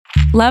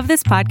Love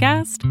this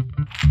podcast?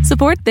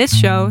 Support this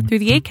show through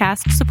the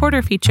Acast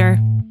supporter feature.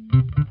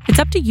 It's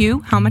up to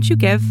you how much you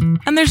give,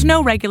 and there's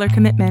no regular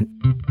commitment.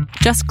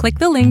 Just click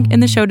the link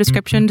in the show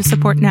description to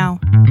support now.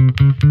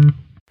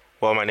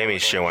 Well, my name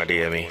is Seun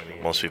Adeyemi.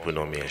 Most people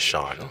know me as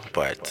Sean,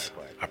 but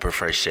I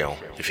prefer Seun,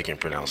 if you can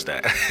pronounce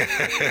that.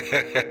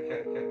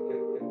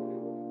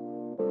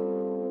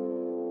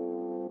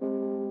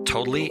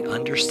 Totally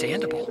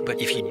understandable. But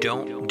if you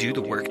don't do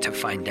the work to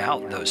find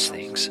out those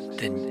things,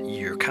 then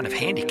you're kind of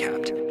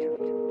handicapped.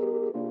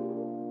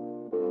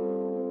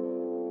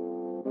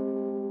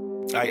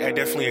 I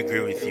definitely agree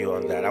with you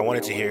on that. I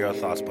wanted to hear your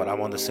thoughts, but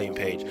I'm on the same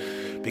page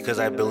because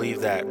I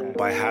believe that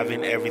by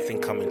having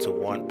everything come into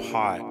one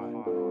pot.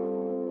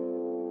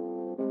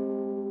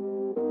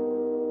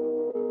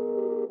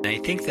 And I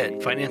think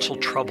that financial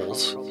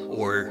troubles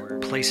or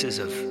places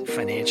of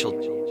financial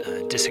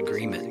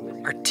disagreement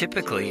are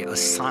typically a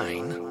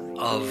sign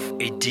of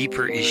a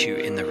deeper issue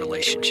in the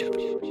relationship.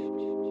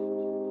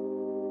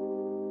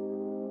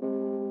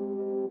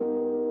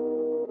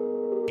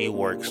 He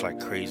works like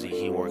crazy.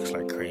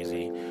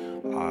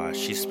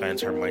 She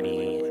spends her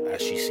money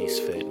as she sees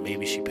fit.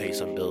 Maybe she pays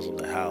some bills in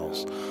the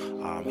house.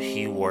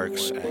 He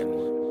works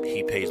and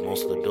he pays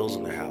most of the bills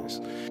in the house.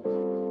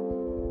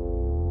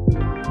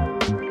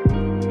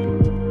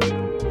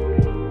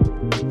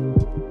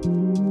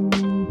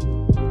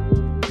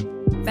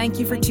 Thank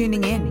you for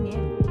tuning in.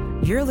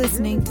 You're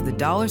listening to the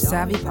Dollar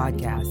Savvy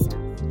Podcast.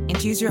 And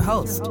here's your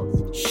host,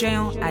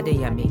 Seun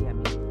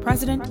Adeyemi,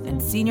 President and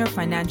Senior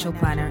Financial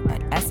Planner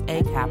at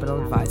SA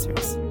Capital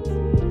Advisors.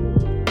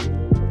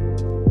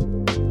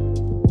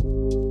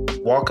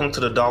 Welcome to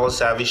the Dollar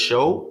Savvy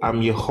Show.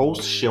 I'm your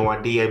host, Seun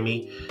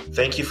Adeyemi.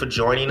 Thank you for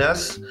joining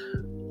us.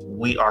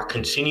 We are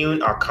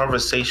continuing our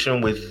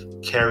conversation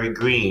with Carrie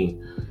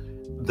Green.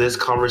 This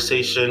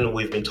conversation,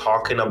 we've been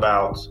talking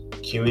about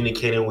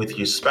communicating with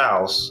your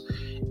spouse,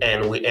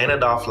 and we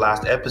ended off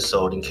last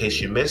episode. In case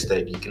you missed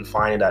it, you can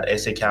find it at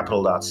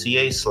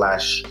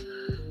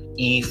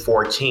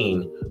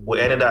sacapital.ca/E14. We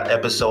ended that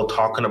episode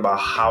talking about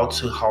how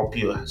to help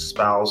your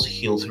spouse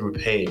heal through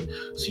pain.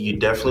 So you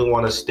definitely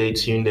want to stay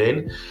tuned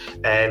in.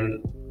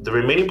 And the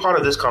remaining part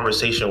of this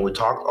conversation, we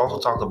also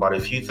talked about a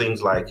few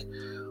things like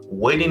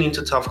wading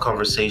into tough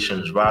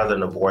conversations rather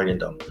than avoiding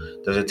them.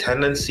 There's a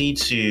tendency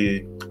to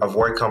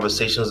avoid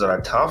conversations that are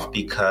tough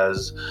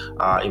because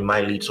it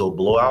might lead to a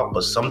blowout,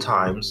 but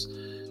sometimes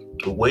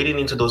wading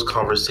into those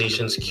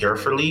conversations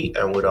carefully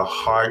and with a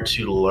heart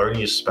to learn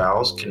your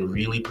spouse can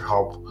really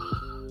help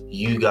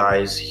you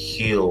guys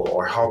heal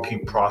or help you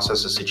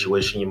process a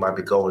situation you might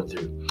be going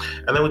through.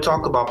 And then we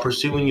talk about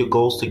pursuing your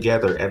goals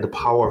together and the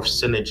power of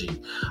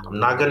synergy. I'm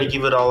not going to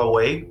give it all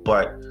away,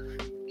 but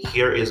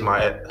here's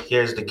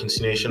the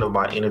continuation of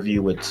my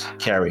interview with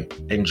Carrie.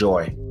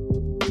 Enjoy.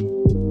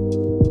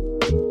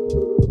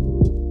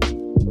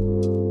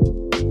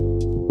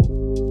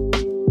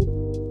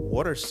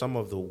 What are some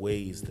of the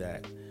ways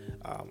that,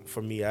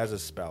 for me as a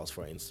spouse,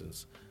 for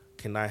instance,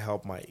 can I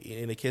help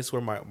in a case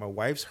where my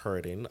wife's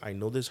hurting, I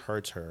know this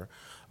hurts her,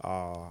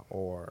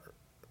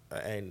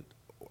 and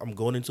I'm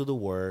going into the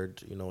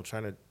Word,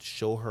 trying to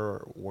show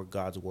her what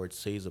God's Word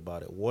says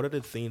about it. What are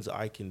the things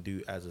I can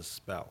do as a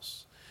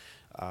spouse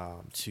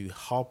to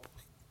help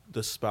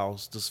the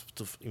spouse,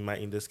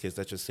 in this case,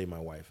 let's just say my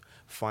wife,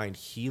 find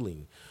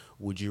healing?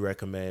 Would you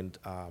recommend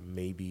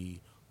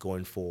maybe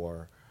going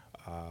for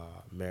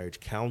marriage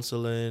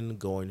counseling,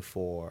 going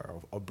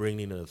for or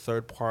bringing in a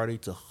third party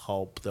to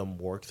help them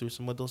work through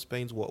some of those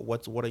pains?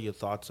 What are your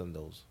thoughts on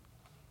those?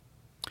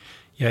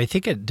 Yeah, I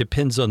think it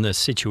depends on the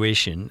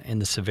situation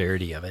and the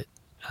severity of it.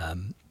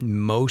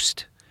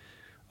 Most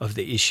of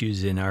the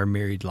issues in our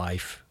married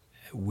life,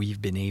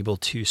 we've been able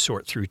to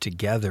sort through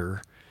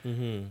together,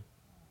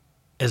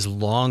 as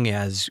long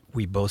as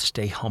we both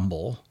stay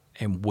humble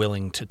and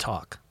willing to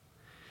talk,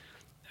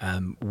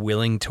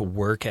 willing to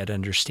work at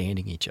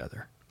understanding each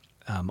other.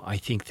 I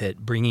think that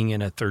bringing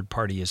in a third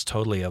party is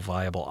totally a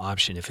viable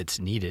option if it's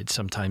needed.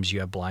 Sometimes you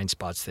have blind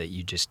spots that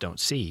you just don't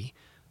see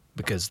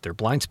because they're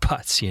blind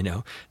spots,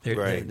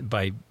 Right.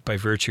 By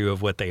virtue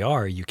of what they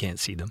are, you can't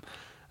see them.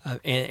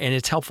 And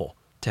it's helpful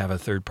to have a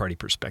third party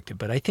perspective.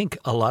 But I think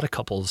a lot of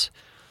couples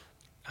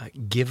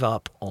give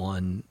up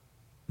on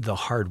the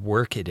hard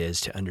work it is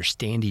to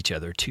understand each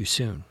other too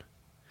soon.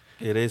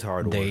 It is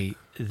hard work.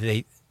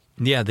 They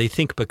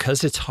think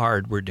because it's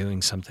hard, we're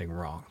doing something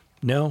wrong.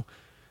 No,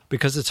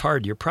 because it's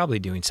hard, you're probably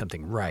doing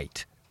something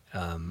right.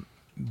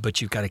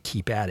 But you've got to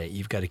keep at it.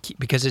 You've got to keep,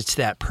 because it's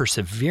that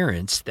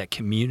perseverance that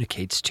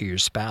communicates to your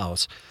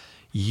spouse,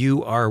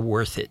 you are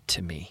worth it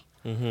to me.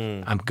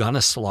 Mm-hmm. I'm going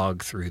to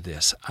slog through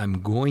this.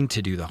 I'm going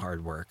to do the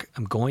hard work.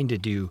 I'm going to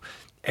do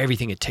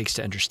everything it takes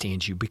to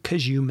understand you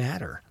because you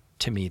matter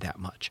to me that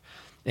much.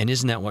 And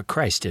isn't that what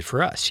Christ did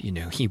for us?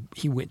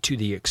 He went to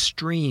the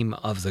extreme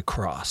of the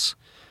cross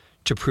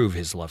to prove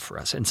his love for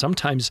us. And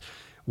sometimes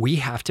we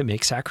have to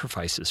make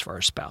sacrifices for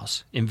our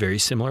spouse in very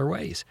similar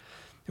ways.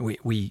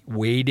 We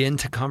wade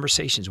into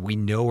conversations we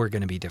know are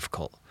going to be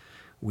difficult.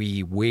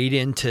 We wade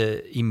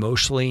into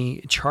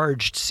emotionally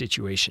charged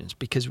situations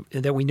because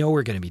that we know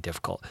are going to be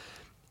difficult.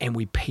 And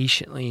we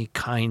patiently,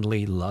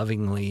 kindly,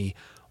 lovingly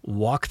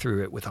walk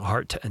through it with a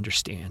heart to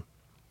understand.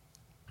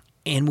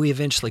 And we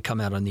eventually come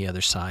out on the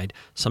other side,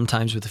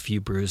 sometimes with a few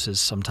bruises,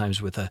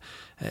 sometimes with a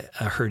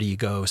hurt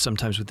ego,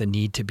 sometimes with a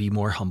need to be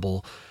more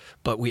humble.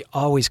 But we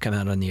always come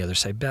out on the other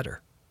side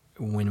better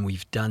when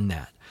we've done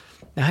that.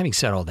 Now, having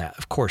said all that,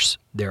 of course,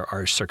 there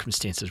are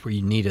circumstances where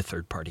you need a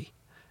third party.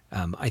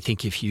 I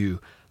think if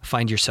you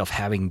find yourself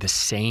having the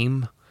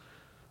same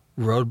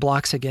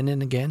roadblocks again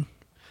and again,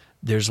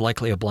 there's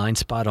likely a blind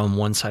spot on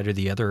one side or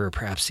the other, or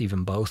perhaps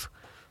even both,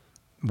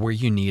 where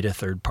you need a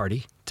third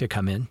party to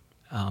come in.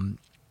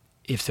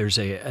 If there's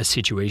a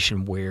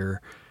situation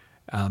where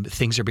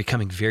things are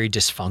becoming very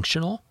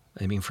dysfunctional,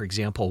 I mean, for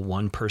example,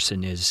 one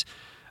person is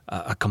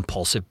a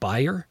compulsive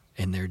buyer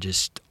and they're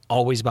just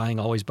always buying,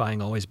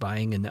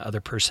 and the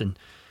other person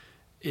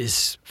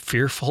is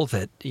fearful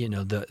that,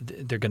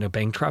 they're going to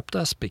bankrupt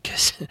us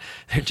because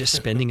they're just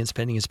spending and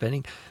spending and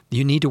spending.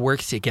 You need to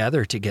work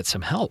together to get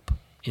some help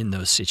in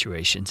those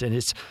situations. And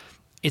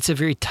it's a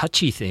very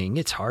touchy thing.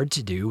 It's hard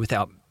to do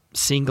without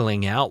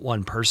singling out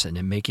one person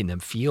and making them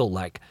feel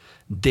like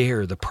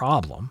they're the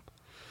problem.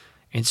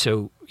 And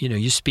so,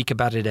 you speak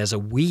about it as a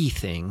we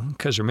thing,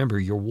 because remember,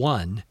 you're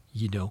one,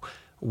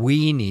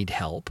 we need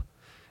help.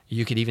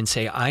 You could even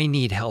say, I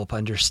need help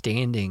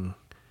understanding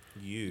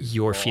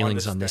your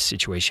feelings on this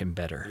situation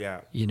better.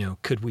 Yeah.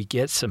 Could we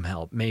get some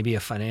help? Maybe a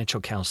financial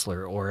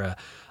counselor or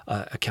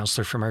a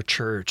counselor from our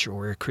church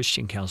or a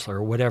Christian counselor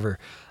or whatever.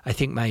 I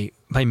think my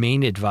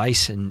main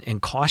advice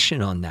and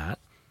caution on that,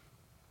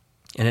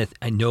 and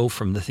I know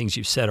from the things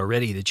you've said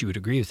already that you would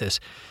agree with this,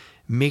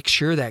 make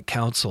sure that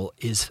counsel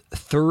is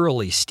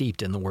thoroughly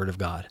steeped in the Word of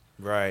God.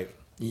 Right.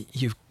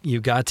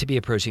 You've got to be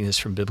approaching this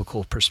from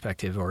biblical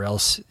perspective, or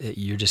else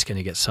you're just going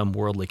to get some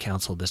worldly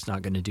counsel that's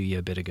not going to do you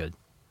a bit of good.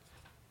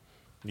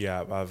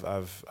 Yeah,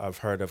 I've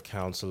heard of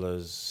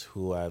counselors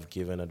who have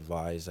given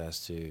advice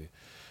as to,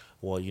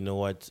 well, you know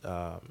what,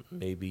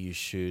 maybe you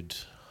should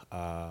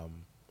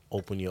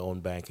open your own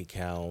bank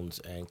accounts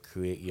and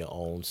create your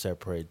own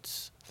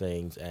separate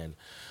things, and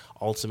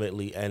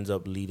ultimately ends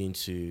up leading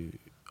to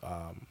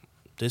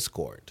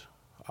discord.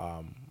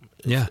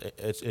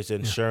 It's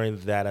ensuring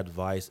that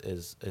advice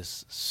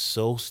is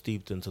so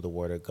steeped into the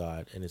Word of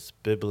God and it's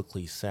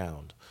biblically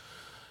sound.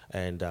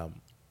 And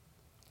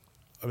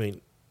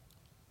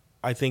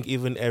I think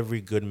even every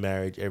good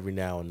marriage, every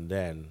now and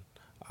then,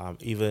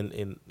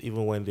 even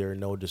when there are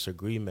no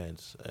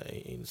disagreements,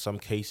 in some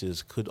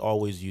cases, could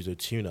always use a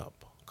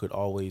tune-up. Could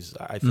always,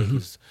 I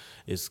think,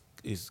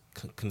 is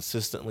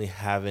consistently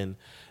having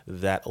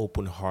that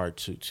open heart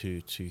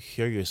to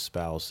hear your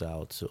spouse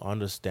out, to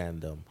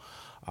understand them.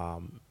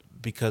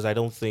 Because I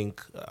don't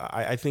think,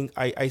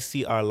 I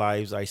see our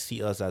lives, I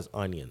see us as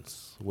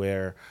onions,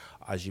 where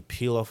as you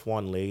peel off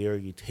one layer,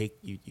 you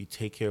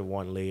take care of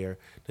one layer,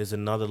 there's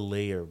another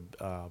layer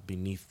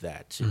beneath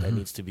that that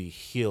needs to be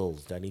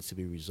healed, that needs to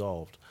be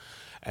resolved.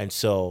 And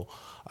so,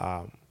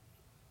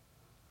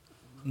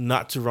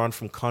 not to run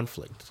from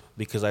conflict,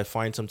 because I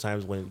find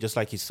sometimes when, just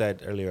like you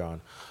said earlier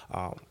on,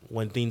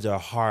 when things are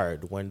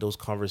hard, when those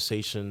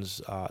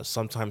conversations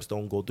sometimes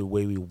don't go the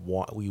way we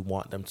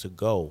want them to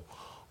go,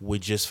 we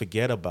just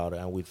forget about it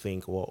and we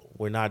think, well,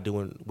 we're not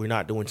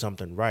doing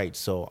something right,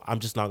 so I'm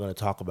just not going to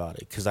talk about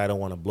it because I don't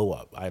want to blow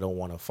up, I don't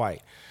want to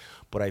fight.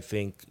 But I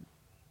think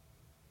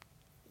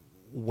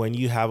when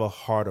you have a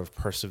heart of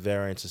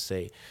perseverance to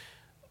say,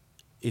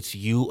 it's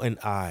you and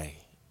I,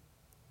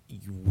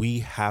 we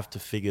have to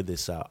figure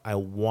this out. I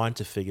want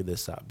to figure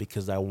this out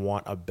because I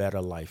want a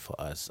better life for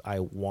us.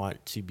 I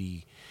want to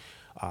be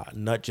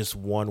not just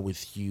one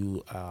with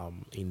you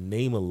in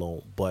name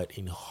alone, but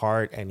in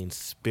heart and in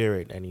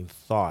spirit and in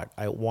thought.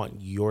 I want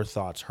your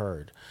thoughts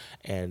heard.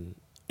 And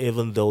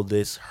even though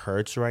this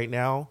hurts right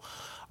now,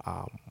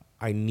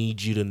 I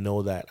need you to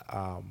know that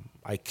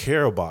I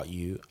care about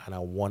you and I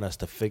want us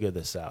to figure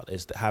this out.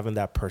 It's having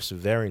that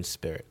persevering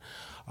spirit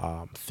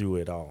through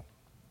it all.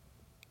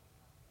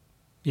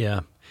 Yeah.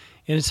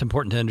 And it's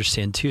important to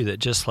understand, too, that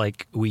just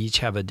like we each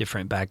have a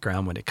different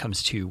background when it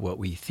comes to what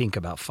we think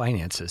about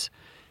finances,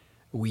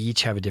 we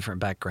each have a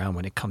different background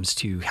when it comes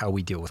to how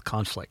we deal with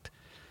conflict.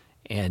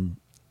 And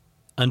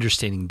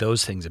understanding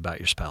those things about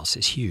your spouse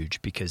is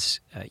huge because,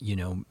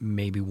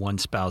 maybe one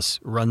spouse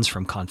runs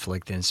from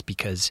conflict and it's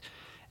because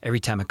every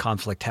time a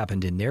conflict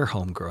happened in their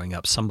home growing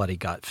up, somebody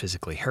got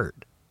physically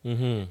hurt.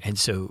 Mm-hmm. And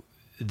so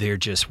they're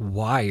just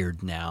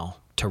wired now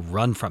to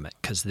run from it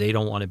because they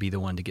don't want to be the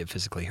one to get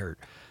physically hurt,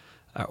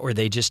 or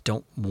they just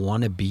don't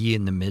want to be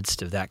in the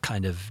midst of that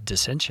kind of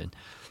dissension.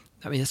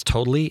 I mean, it's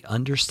totally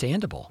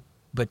understandable.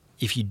 But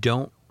if you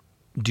don't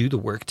do the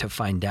work to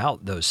find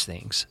out those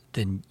things,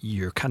 then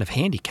you're kind of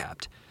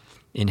handicapped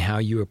in how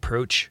you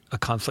approach a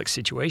conflict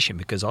situation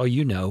because all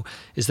you know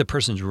is the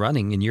person's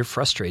running and you're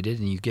frustrated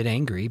and you get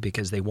angry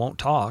because they won't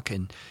talk,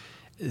 and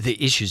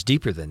the issue's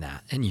deeper than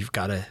that. And you've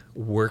got to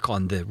work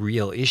on the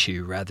real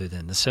issue rather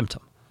than the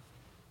symptom.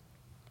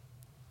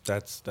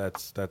 That's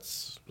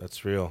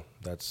real.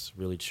 That's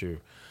really true.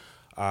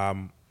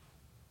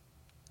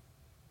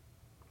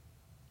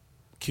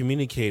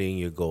 Communicating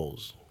your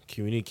goals,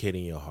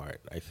 communicating your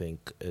heart, I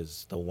think,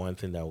 is the one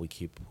thing that we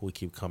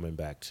keep coming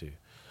back to.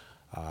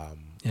 I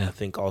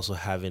think also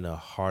having a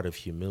heart of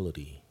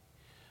humility,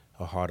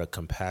 a heart of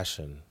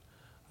compassion,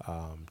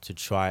 to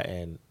try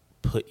and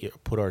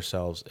put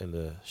ourselves in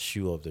the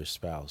shoe of their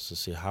spouse to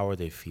see how are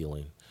they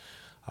feeling,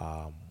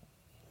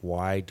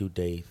 why do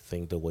they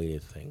think the way they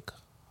think.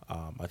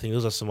 I think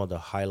those are some of the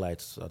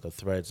highlights, the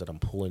threads that I'm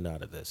pulling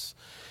out of this,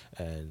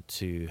 and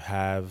to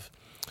have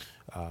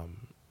a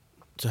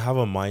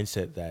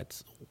mindset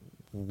that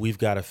we've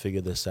got to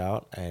figure this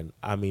out, and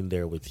I'm in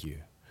there with you.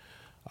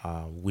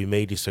 We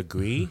may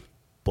disagree,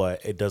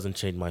 but it doesn't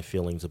change my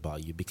feelings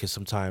about you, because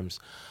sometimes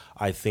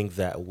I think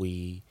that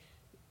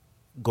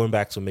going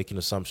back to making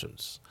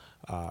assumptions,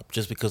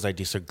 just because I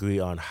disagree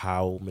on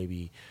how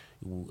maybe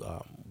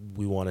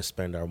we want to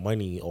spend our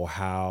money or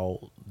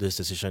how this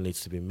decision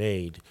needs to be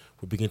made,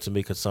 we begin to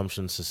make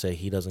assumptions to say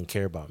he doesn't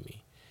care about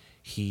me,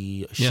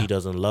 she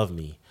doesn't love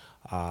me,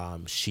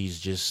 she's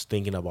just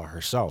thinking about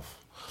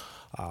herself.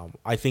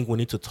 I think we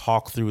need to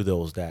talk through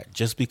those, that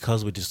just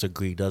because we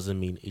disagree doesn't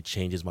mean it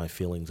changes my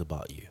feelings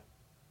about you.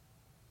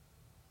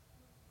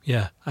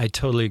 Yeah, I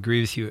totally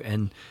agree with you.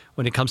 And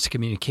when it comes to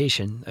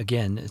communication,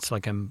 again, it's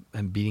like I'm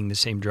beating the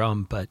same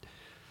drum, but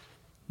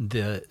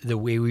the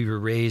way we were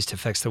raised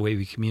affects the way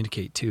we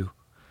communicate too.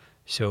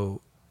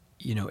 So,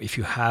 if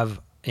you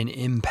have an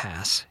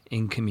impasse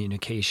in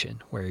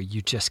communication where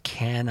you just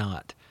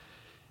cannot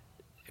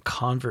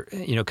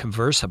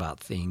converse about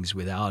things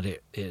without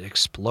it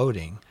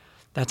exploding,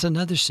 that's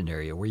another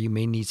scenario where you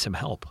may need some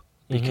help,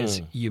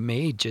 because you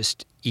may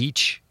just,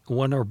 each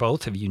one or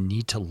both of you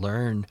need to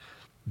learn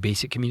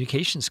basic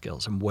communication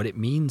skills and what it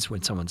means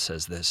when someone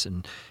says this,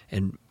 and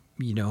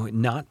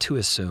not to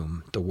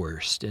assume the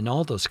worst and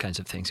all those kinds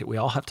of things that we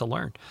all have to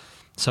learn.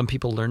 Some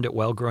people learned it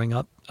well growing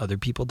up, other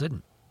people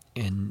didn't.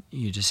 And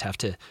you just have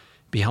to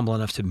be humble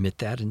enough to admit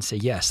that and say,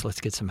 yes,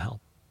 let's get some help.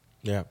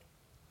 Yeah.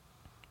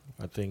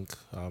 I think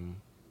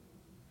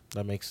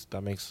that makes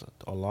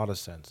a lot of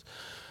sense.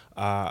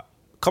 A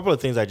couple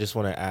of things I just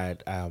want to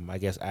add,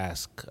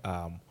 ask.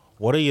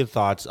 What are your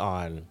thoughts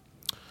on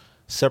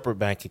separate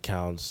bank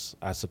accounts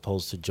as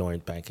opposed to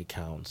joint bank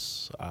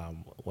accounts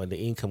when the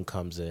income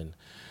comes in?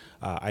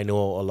 I know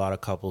a lot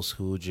of couples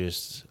who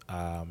just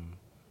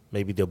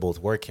maybe they're both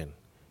working,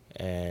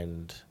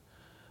 and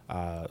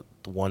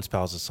one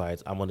spouse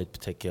decides, I'm going to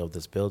take care of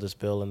this bill,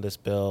 and this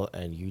bill,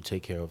 and you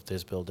take care of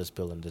this bill,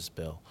 and this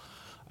bill.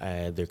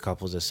 And there are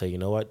couples that say, you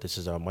know what, this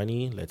is our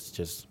money, let's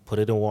just put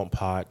it in one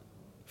pot,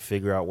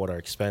 figure out what our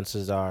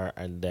expenses are,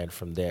 and then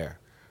from there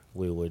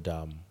we would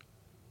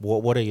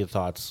what are your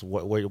thoughts?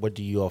 What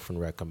do you often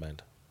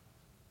recommend?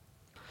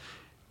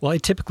 Well, I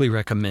typically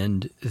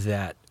recommend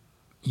that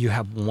you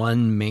have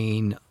one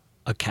main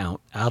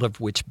account out of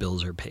which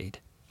bills are paid,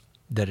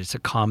 that it's a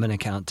common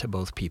account to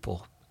both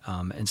people.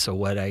 And so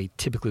what I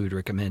typically would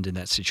recommend in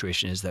that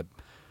situation is that,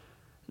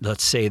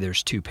 let's say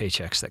there's 2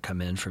 paychecks that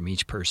come in from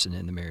each person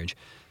in the marriage.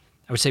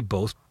 I would say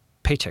both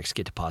paychecks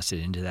get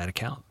deposited into that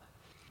account.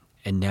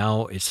 And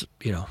now it's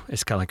kind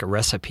of like a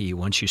recipe.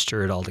 Once you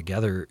stir it all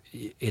together,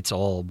 it's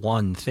all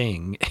one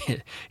thing.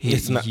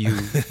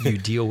 You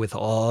deal with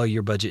all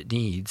your budget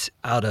needs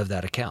out of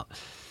that account.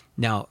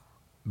 Now,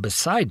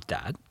 besides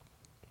that,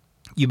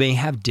 you may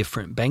have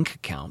different bank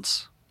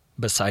accounts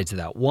besides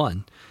that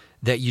one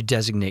that you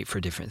designate for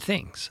different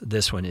things.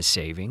 This one is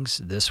savings.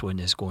 This one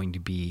is going to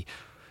be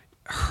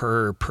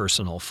her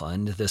personal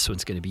fund. This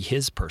one's going to be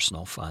his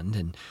personal fund.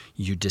 And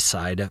you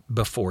decide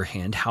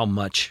beforehand how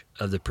much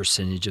of the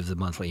percentage of the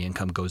monthly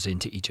income goes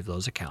into each of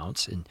those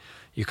accounts. And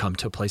you come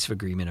to a place of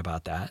agreement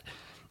about that.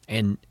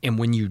 And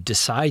when you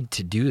decide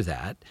to do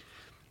that,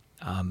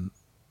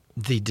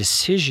 the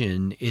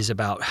decision is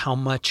about how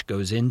much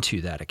goes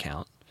into that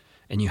account.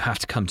 And you have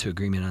to come to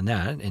agreement on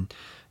that. And,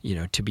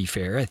 to be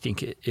fair, I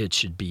think it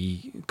should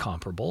be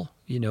comparable,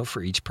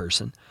 for each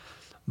person.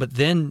 But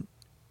then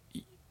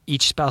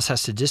each spouse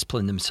has to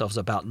discipline themselves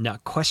about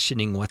not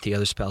questioning what the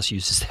other spouse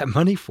uses that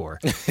money for,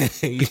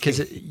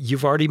 because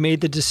you've already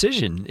made the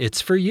decision.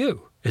 It's for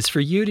you. It's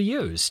for you to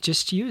use.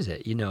 Just use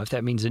it. If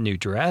that means a new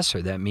dress,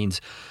 or that means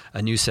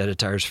a new set of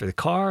tires for the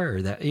car,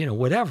 or that,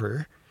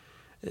 whatever,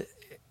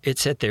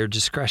 it's at their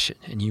discretion.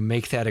 And you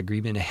make that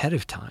agreement ahead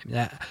of time.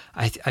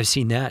 I've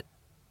seen that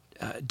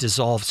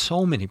dissolve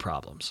so many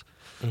problems.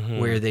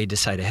 Where they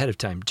decide ahead of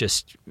time,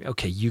 just,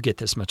 okay, you get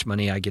this much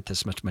money, I get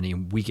this much money,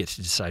 and we get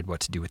to decide what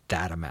to do with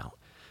that amount.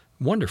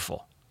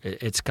 Wonderful.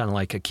 It's kind of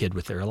like a kid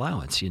with their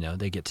allowance,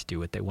 they get to do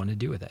what they want to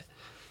do with it.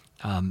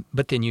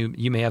 But then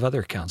you may have other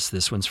accounts.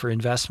 This one's for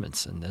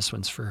investments, and this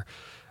one's for,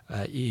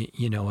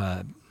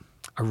 a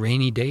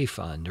rainy day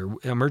fund or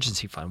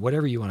emergency fund,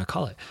 whatever you want to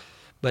call it.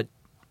 But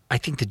I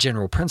think the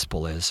general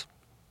principle is,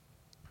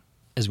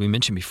 as we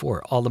mentioned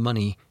before, all the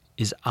money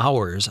is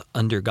ours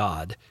under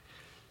God.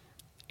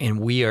 And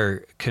we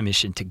are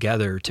commissioned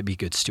together to be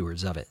good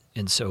stewards of it.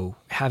 And so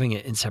having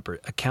it in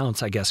separate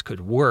accounts, I guess, could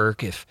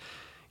work if,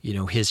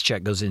 his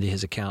check goes into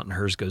his account and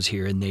hers goes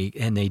here, and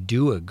they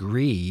do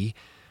agree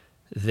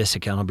this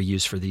account will be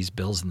used for these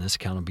bills and this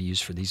account will be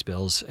used for these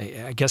bills.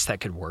 I guess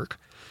that could work.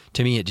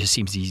 To me, it just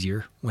seems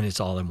easier when it's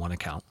all in one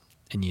account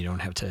and you don't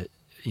have to,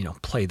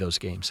 play those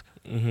games.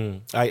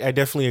 Mm-hmm. I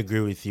definitely agree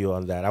with you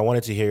on that. I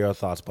wanted to hear your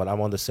thoughts, but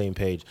I'm on the same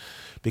page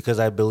because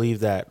I believe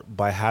that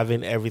by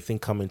having everything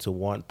come into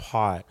one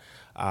pot,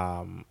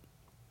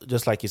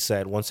 just like you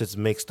said, once it's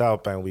mixed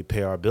up and we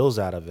pay our bills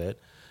out of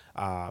it,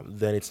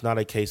 then it's not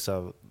a case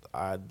of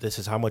this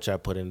is how much I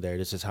put in there.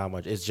 This is how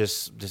much. It's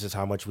just this is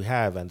how much we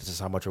have, and this is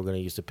how much we're going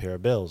to use to pay our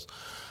bills.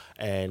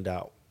 And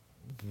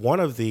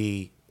one of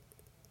the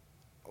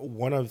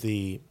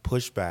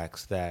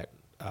pushbacks that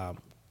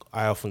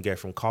I often get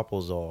from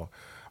couples, or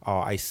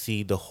I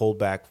see the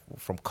holdback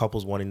from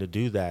couples wanting to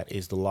do that,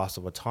 is the loss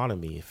of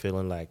autonomy,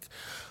 feeling like,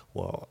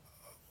 well,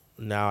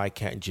 now I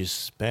can't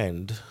just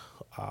spend.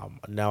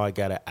 Now I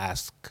got to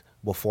ask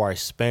before I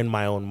spend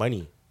my own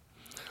money.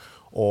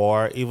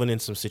 Or even in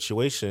some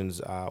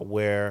situations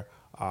where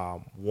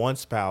one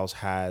spouse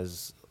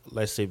has,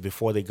 let's say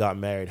before they got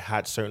married,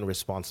 had certain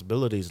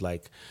responsibilities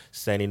like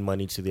sending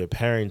money to their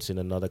parents in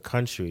another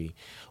country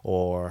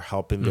or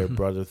helping their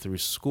brother through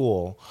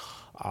school.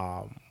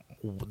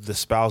 The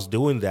spouse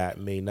doing that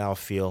may now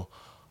feel,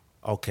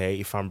 okay,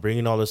 if I'm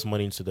bringing all this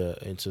money into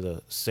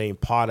the same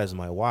pot as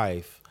my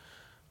wife,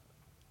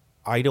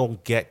 I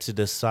don't get to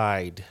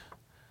decide.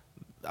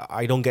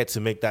 I don't get to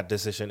make that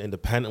decision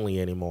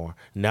independently anymore.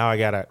 Now I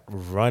got to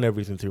run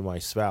everything through my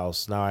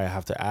spouse. Now I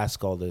have to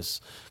ask all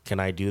this. Can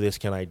I do this?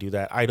 Can I do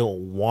that? I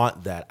don't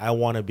want that. I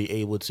want to be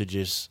able to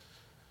just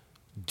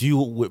do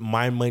with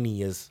my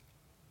money as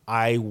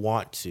I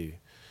want to.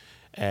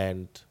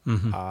 And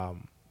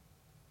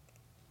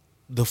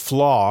the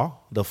flaw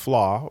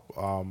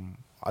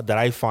that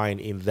I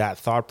find in that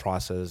thought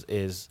process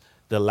is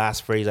the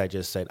last phrase I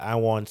just said. I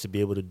want to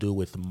be able to do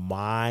with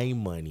my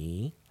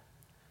money,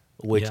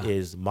 which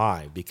is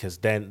mine, because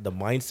then the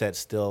mindset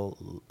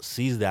still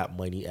sees that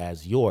money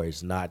as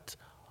yours, not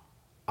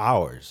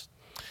ours.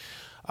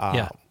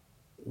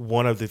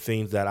 One of the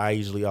things that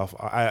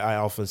I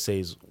often say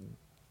is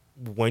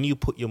when you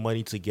put your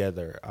money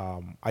together,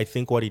 I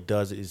think what it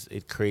does is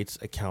it creates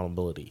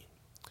accountability.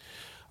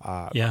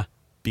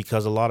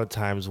 Because a lot of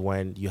times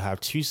when you have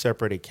two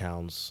separate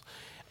accounts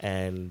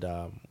and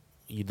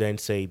you then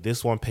say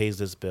this one pays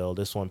this bill,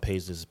 this one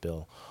pays this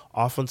bill,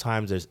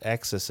 oftentimes there's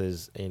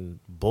excesses in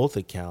both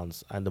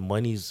accounts and the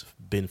money's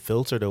been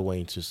filtered away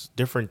into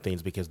different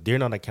things because they're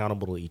not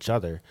accountable to each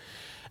other.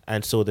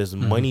 And so there's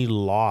money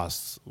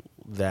lost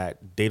that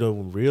they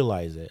don't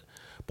realize it.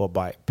 But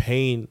by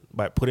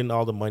putting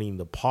all the money in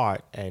the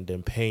pot and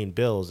then paying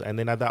bills, and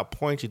then at that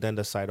point you then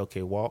decide,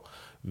 okay, well,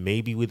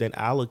 maybe we then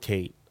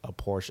allocate a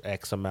portion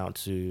X amount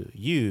to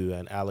you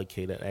and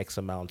allocate an X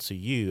amount to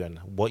you, and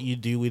what you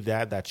do with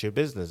that, that's your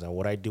business, and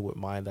what I do with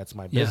mine, that's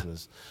my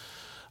business.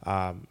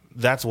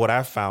 That's what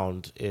I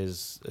found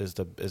is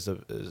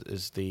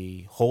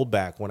the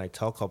holdback when I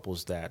tell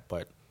couples that.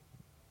 But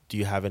do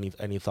you have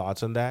any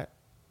thoughts on that?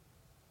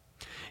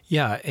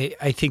 Yeah,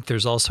 I think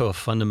there's also a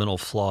fundamental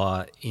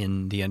flaw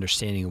in the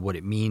understanding of what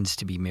it means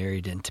to be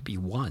married and to be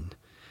one.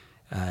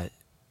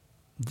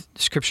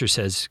 Scripture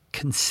says,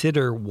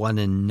 consider one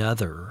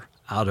another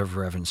out of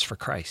reverence for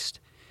Christ.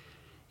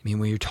 I mean,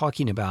 when you're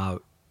talking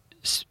about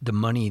the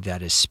money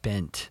that is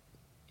spent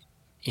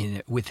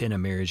within a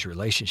marriage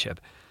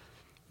relationship,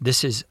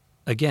 this is,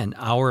 again,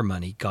 our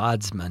money,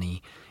 God's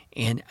money,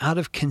 and out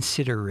of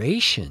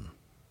consideration,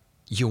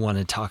 you want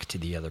to talk to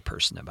the other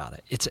person about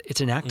it.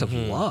 It's an act of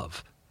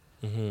love.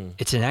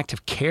 It's an act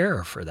of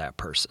care for that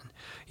person.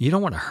 You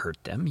don't want to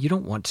hurt them. You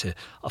don't want to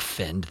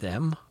offend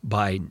them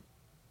by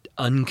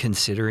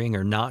unconsidering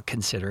or not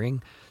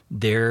considering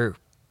their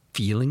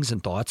feelings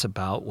and thoughts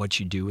about what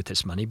you do with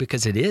this money,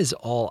 because it is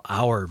all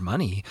our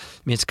money.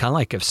 I mean, it's kind of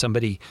like if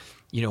somebody,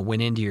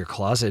 went into your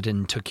closet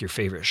and took your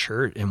favorite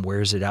shirt and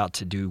wears it out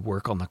to do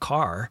work on the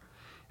car.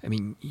 I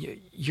mean,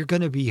 you're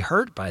going to be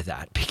hurt by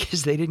that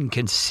because they didn't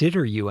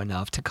consider you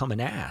enough to come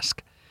and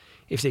ask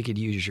if they could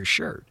use your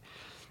shirt.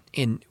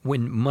 And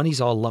when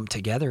money's all lumped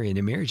together in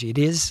a marriage, it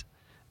is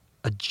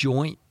a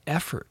joint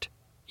effort.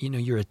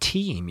 You're a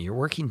team. You're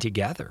working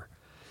together.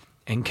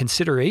 And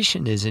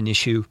consideration is an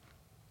issue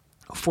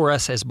for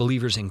us as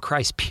believers in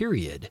Christ,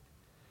 period.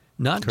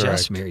 Not Correct.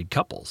 Just married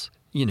couples.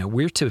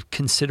 We're to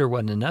consider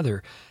one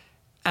another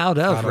out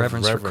of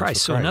reverence for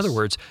Christ. So in other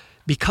words,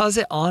 because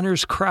it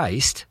honors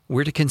Christ,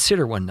 we're to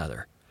consider one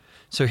another.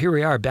 So here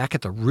we are back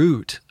at the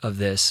root of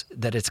this,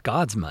 that it's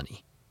God's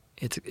money.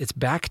 It's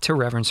back to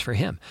reverence for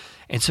Him.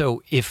 And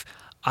so if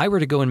I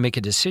were to go and make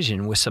a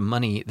decision with some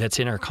money that's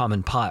in our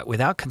common pot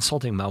without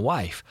consulting my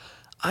wife,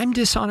 I'm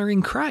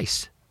dishonoring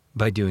Christ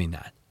by doing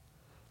that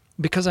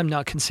because I'm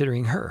not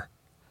considering her.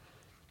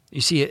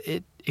 You see,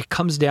 it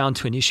comes down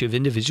to an issue of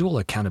individual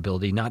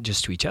accountability, not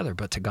just to each other,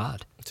 but to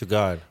God. To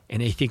God.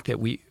 And I think that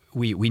we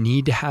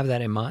need to have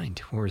that in mind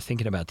when we're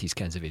thinking about these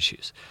kinds of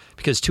issues.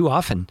 Because too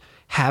often,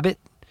 habit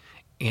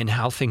and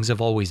how things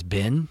have always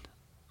been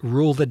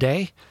rule the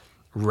day.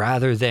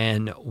 rather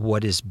than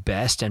what is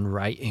best and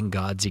right in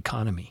God's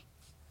economy.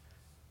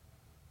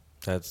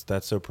 That's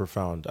so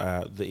profound.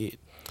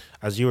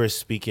 As you were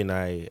speaking,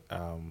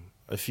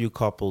 a few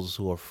couples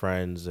who are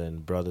friends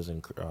and brothers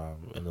in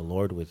the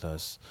Lord with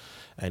us,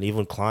 and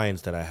even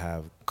clients that I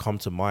have, come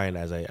to mind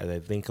as I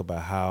think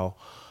about how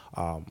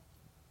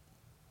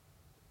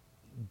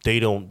they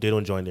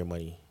don't join their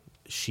money.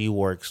 She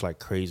works like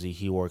crazy.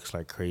 He works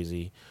like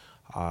crazy.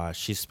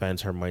 She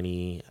spends her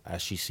money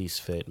as she sees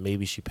fit.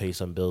 Maybe she pays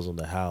some bills in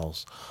the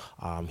house.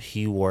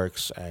 He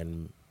works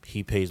and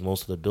he pays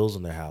most of the bills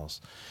in the house.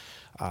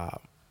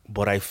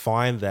 But I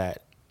find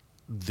that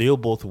they're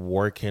both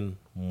working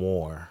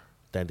more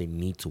than they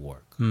need to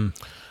work.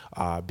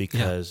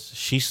 Because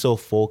she's so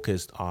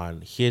focused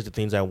on, here's the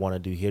things I want to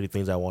do, here are the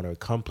things I want to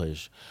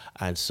accomplish.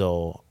 And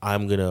so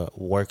I'm going to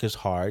work as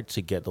hard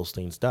to get those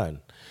things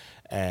done.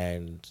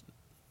 And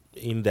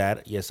in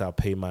that, yes, I'll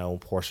pay my own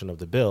portion of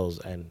the bills.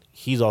 And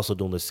he's also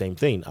doing the same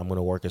thing. I'm going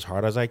to work as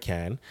hard as I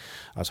can,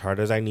 as hard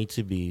as I need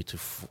to be to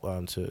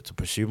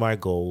pursue my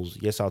goals.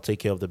 Yes, I'll take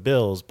care of the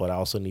bills, but I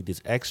also need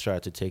this extra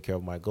to take care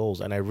of my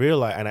goals. And I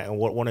realize, and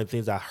one of the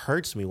things that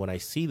hurts me when I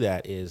see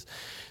that is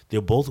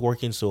they're both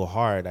working so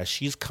hard. As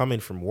she's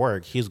coming from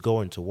work, he's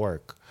going to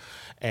work.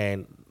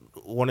 And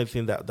one of the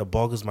things that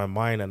boggles my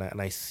mind, and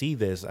I see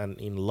this, and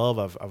in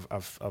love,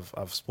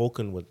 I've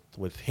spoken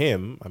with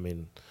him. I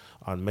mean,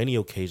 on many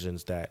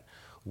occasions, that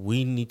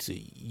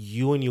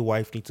you and your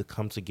wife need to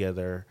come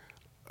together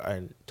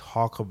and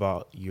talk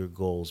about your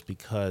goals,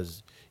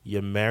 because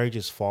your marriage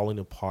is falling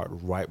apart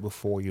right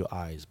before your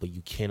eyes, but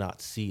you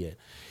cannot see it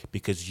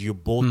because you're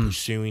both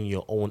pursuing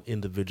your own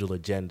individual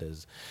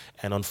agendas.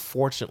 And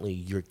unfortunately,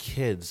 your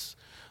kids,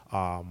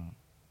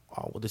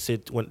 they say,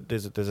 when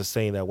there's a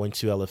saying that when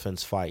two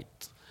elephants fight,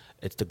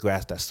 it's the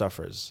grass that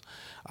suffers.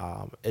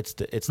 It's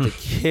the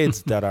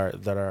kids that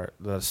are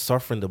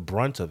suffering the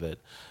brunt of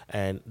it,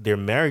 and their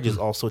marriage is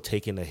also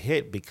taking a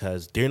hit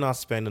because they're not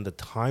spending the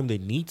time they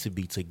need to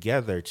be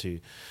together, to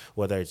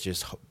whether it's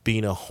just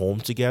being at home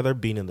together,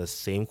 being in the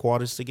same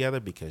quarters together,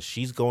 because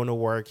she's going to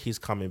work, he's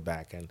coming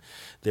back, and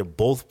they're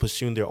both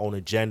pursuing their own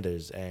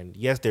agendas. And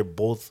yes, they're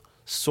both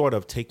sort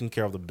of taking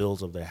care of the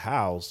bills of their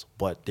house,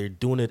 but they're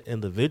doing it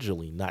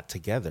individually, not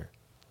together.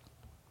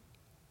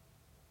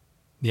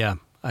 Yeah.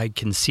 I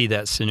can see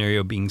that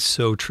scenario being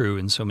so true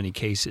in so many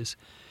cases.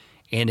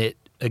 And it,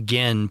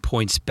 again,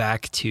 points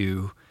back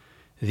to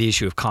the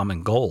issue of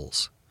common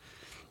goals.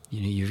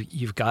 You know,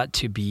 you've got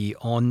to be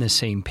on the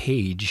same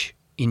page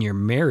in your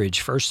marriage,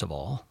 first of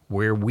all,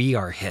 where we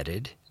are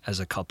headed as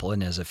a couple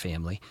and as a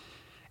family.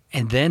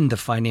 And then the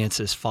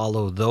finances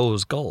follow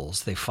those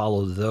goals. They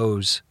follow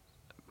those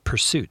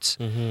pursuits.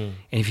 Mm-hmm.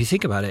 And if you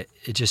think about it,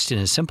 just in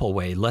a simple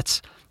way,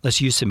 let's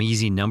use some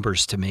easy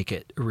numbers to make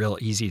it real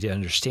easy to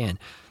understand.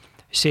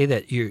 Say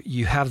that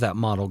you have that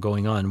model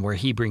going on where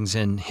he brings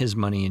in his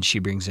money and she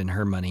brings in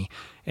her money,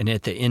 and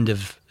at the end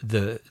of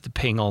the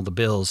paying all the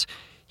bills,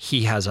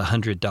 he has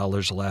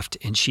 $100 left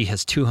and she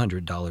has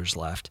 $200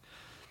 left.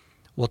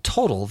 Well,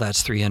 total,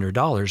 that's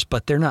 $300,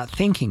 but they're not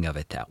thinking of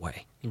it that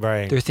way.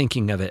 Right. They're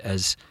thinking of it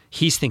as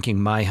he's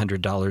thinking my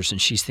 $100 and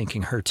she's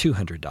thinking her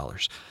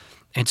 $200.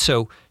 And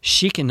so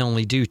she can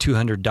only do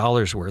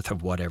 $200 worth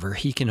of whatever.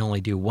 He can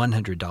only do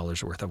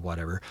 $100 worth of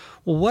whatever.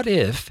 Well, what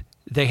if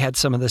they had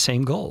some of the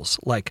same goals?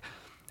 Like,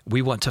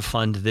 we want to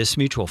fund this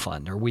mutual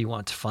fund, or we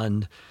want to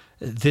fund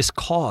this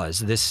cause,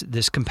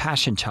 this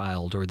compassion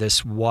child, or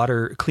this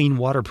clean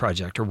water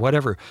project, or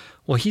whatever.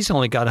 Well, he's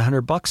only got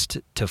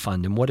 $100 to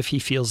fund, and what if he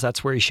feels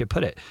that's where he should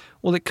put it?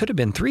 Well, it could have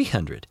been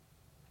 $300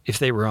 if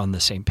they were on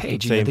the same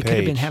page. They could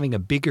have been having a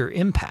bigger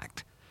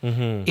impact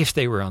if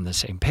they were on the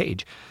same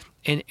page.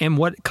 And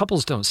what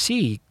couples don't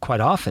see quite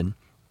often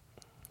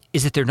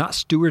is that they're not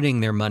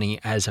stewarding their money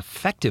as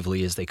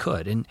effectively as they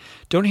could. And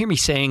don't hear me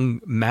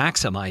saying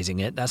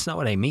maximizing it. That's not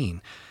what I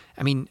mean.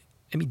 I mean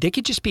they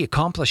could just be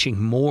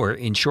accomplishing more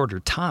in shorter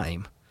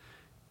time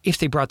if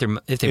they brought their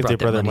money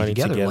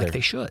together like they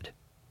should.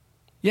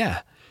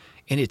 Yeah,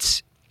 and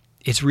it's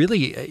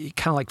really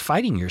kind of like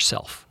fighting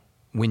yourself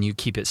when you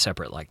keep it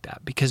separate like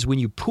that, because when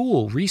you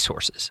pool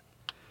resources,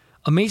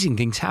 amazing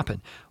things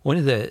happen. One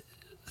of the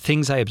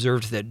things I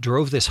observed that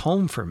drove this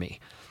home for me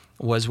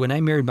was when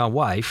I married my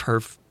wife.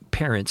 Her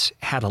parents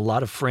had a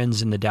lot of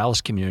friends in the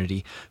Dallas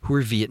community who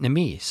were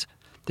Vietnamese.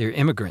 They're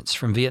immigrants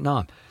from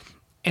Vietnam.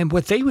 And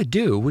what they would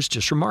do was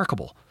just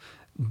remarkable.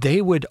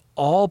 They would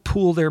all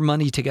pool their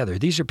money together.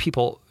 These are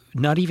people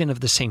not even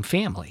of the same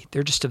family.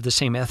 They're just of the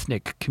same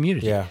ethnic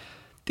community. Yeah.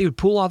 They would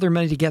pool all their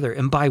money together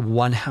and buy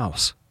one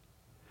house.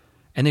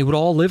 And they would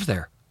all live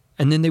there.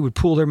 And then they would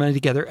pool their money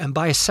together and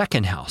buy a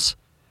second house.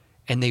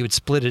 And they would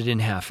split it in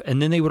half.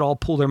 And then they would all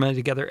pool their money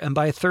together and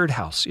buy a third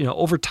house. You know,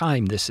 over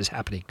time, this is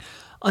happening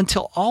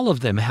until all of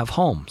them have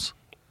homes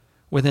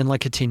within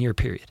like a 10-year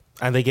period.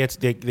 And they get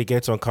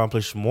to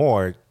accomplish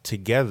more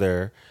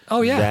together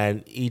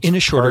than each in a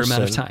shorter person,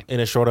 amount of time. In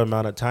a shorter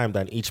amount of time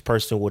than each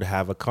person would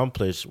have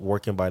accomplished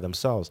working by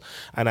themselves.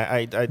 And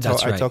I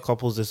tell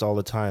couples this all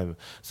the time.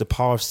 It's the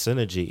power of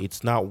synergy.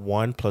 It's not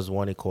 1 +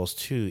 1 =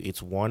 2.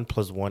 It's 1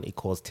 + 1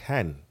 =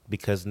 10.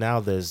 Because now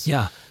there's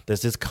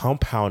this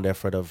compound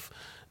effort of,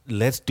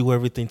 let's do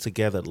everything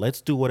together. Let's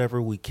do whatever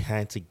we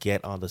can to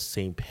get on the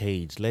same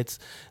page. Let's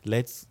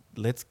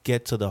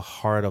get to the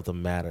heart of the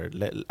matter.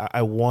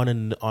 I want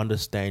to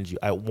understand you.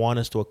 I want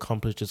us to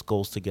accomplish these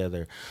goals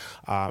together.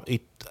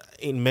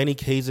 In many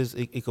cases,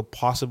 it could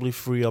possibly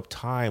free up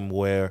time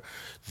where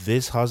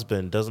this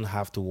husband doesn't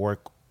have to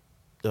work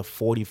the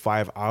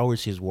 45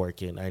 hours he's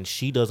working, and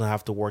she doesn't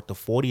have to work the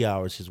 40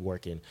 hours he's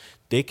working.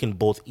 They can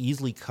both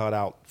easily cut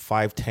out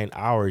 5-10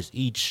 hours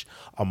each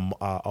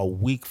a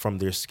week from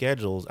their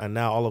schedules, and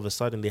now all of a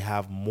sudden they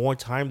have more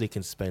time they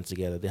can spend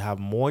together. They have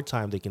more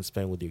time they can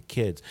spend with their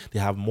kids. They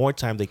have more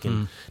time they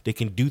can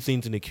do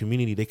things in the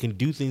community. They can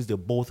do things they're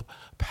both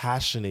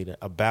passionate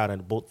about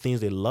and both things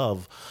they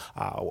love.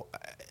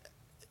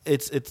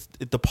 It's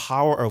the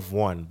power of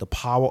one, the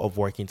power of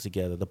working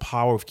together, the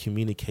power of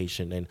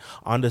communication and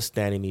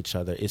understanding each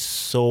other is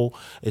so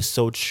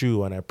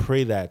true. And I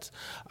pray that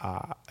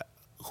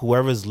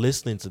whoever's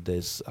listening to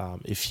this,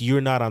 if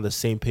you're not on the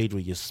same page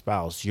with your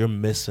spouse, you're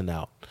missing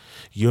out.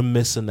 You're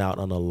missing out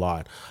on a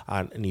lot.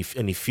 And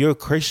if you're a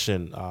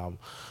Christian,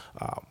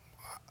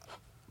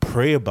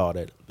 pray about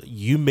it.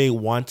 You may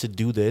want to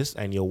do this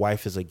and your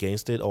wife is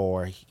against it,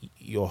 or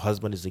your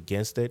husband is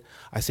against it.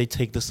 I say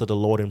take this to the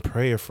Lord in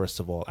prayer, first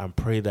of all, and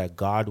pray that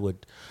God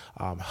would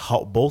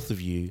help both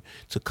of you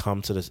to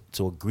come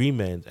to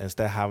agreement and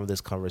start having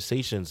these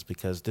conversations,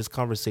 because these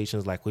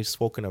conversations, like we've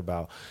spoken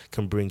about,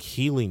 can bring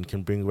healing,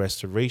 can bring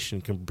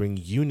restoration, can bring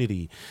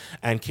unity,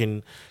 and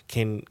can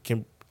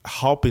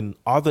help in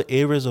other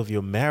areas of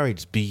your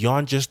marriage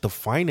beyond just the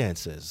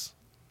finances.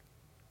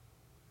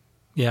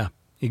 Yeah,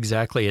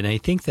 exactly. And I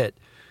think that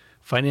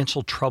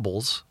financial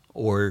troubles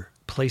or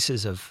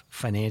places of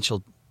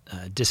financial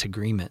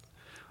disagreement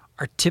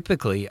are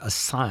typically a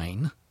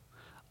sign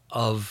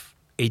of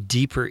a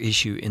deeper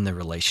issue in the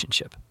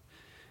relationship.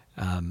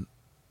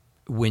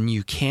 When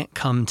you can't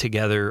come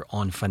together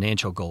on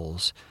financial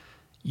goals,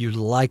 you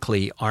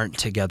likely aren't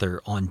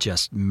together on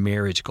just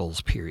marriage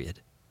goals,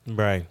 period.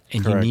 Right.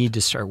 And correct. You need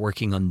to start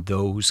working on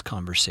those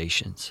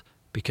conversations,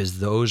 because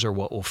those are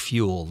what will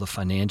fuel the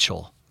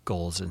financial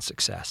goals and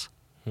success.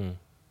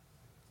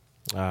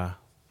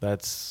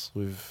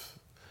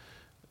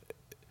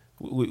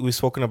 We've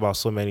spoken about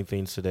so many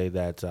things today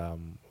that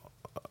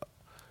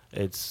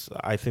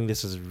I think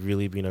this has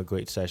really been a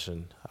great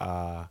session.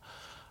 I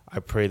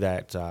pray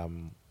that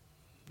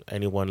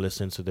anyone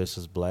listening to this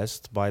is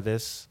blessed by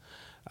this.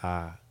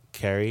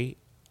 Carrie,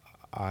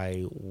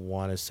 I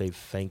want to say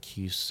thank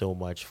you so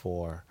much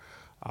for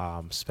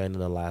spending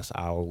the last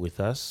hour with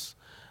us.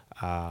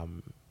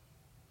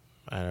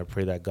 And I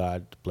pray that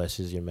God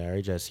blesses your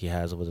marriage as he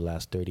has over the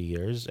last 30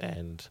 years.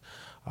 And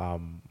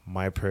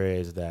my prayer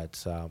is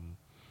that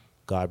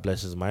God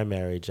blesses my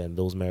marriage and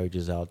those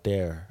marriages out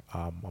there.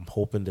 I'm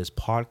hoping this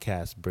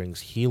podcast brings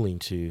healing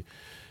to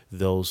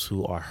those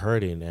who are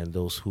hurting and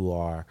those who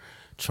are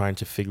trying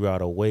to figure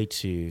out a way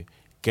to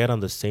get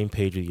on the same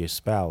page with your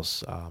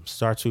spouse.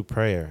 Start with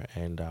prayer.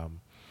 And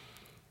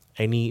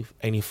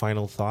any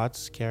final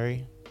thoughts,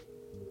 Carrie?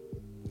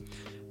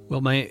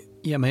 Well, my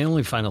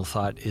only final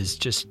thought is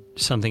just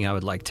something I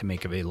would like to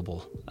make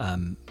available.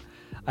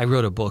 I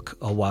wrote a book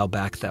a while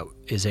back that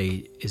is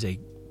a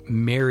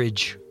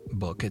marriage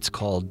book. It's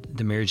called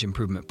The Marriage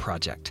Improvement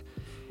Project,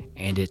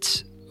 and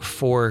it's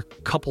for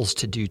couples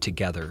to do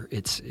together.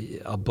 It's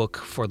a book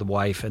for the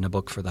wife and a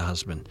book for the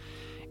husband,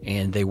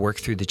 and they work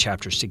through the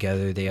chapters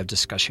together. They have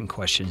discussion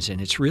questions,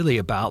 and it's really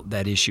about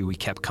that issue we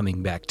kept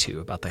coming back to,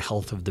 about the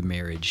health of the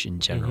marriage in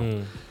general.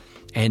 Mm-hmm.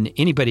 And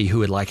anybody who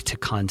would like to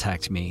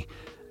contact me,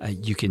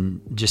 you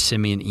can just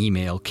send me an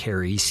email,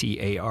 Carey,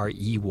 Carey,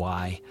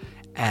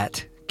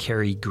 at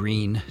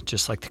careygreen,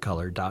 just like the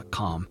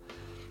color.com.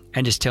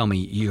 And just tell me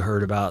you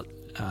heard about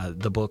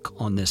the book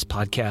on this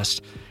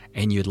podcast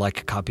and you'd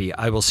like a copy.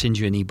 I will send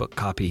you an ebook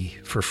copy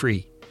for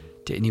free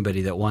to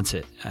anybody that wants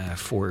it,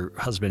 for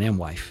husband and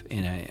wife.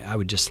 And I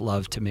would just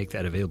love to make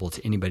that available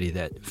to anybody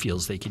that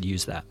feels they could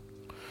use that.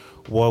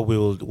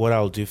 What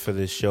I'll do for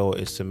this show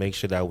is to make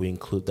sure that we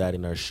include that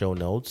in our show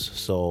notes,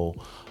 so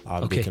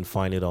they can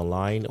find it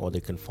online or they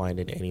can find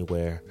it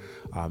anywhere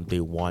they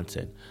want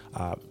it.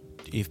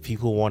 If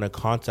people want to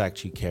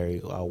contact you, Carey,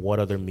 what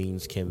other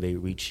means can they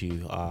reach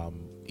you?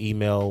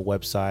 Email,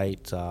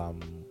 website,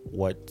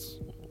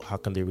 how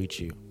can they reach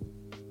you?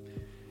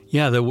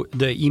 Yeah,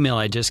 the email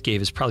I just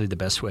gave is probably the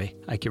best way.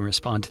 I can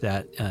respond to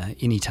that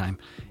anytime.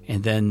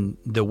 And then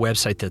the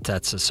website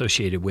that's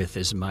associated with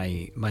is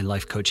my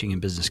life coaching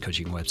and business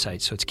coaching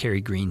website. So it's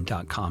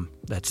careygreen.com.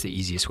 That's the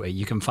easiest way.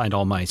 You can find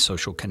all my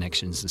social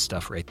connections and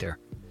stuff right there.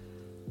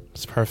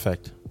 It's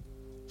perfect.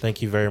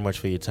 Thank you very much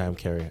for your time,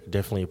 Carey.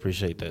 Definitely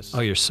appreciate this.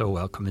 Oh, you're so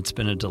welcome. It's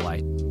been a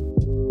delight.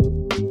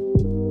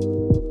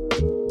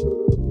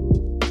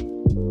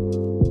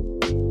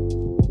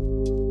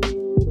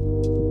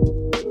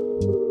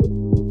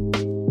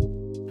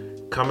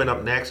 Coming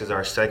up next is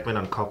our segment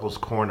on Couples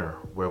Corner,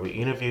 where we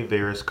interview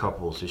various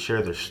couples to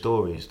share their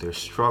stories, their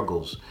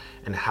struggles,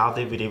 and how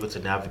they've been able to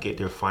navigate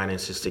their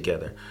finances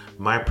together.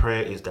 My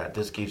prayer is that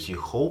this gives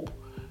you hope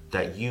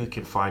that you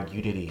can find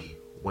unity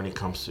when it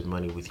comes to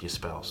money with your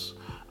spouse.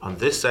 On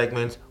this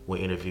segment, we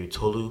interview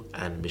Tolu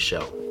and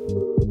Michelle.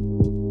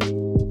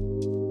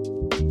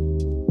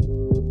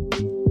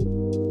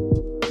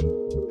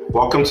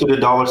 Welcome to the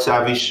Dollar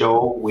Savvy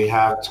Show. We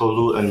have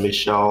Tolu and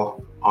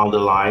Michelle on the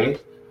line.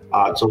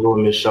 Tolu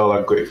and Michelle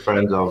are great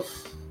friends of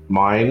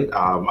mine.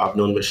 I've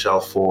known Michelle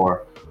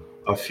for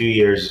a few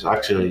years,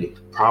 actually,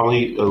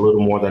 probably a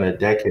little more than a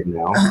decade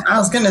now. I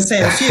was going to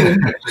say a few.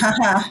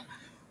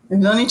 We've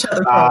known each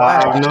other for a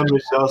while. I've known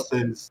Michelle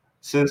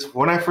since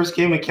when I first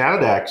came to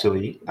Canada,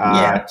 actually.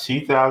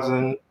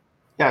 2000.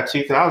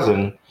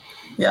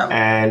 Yeah.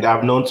 And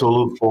I've known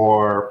Tolu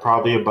for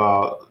probably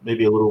about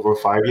maybe a little over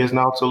 5 years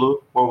now, Tolu.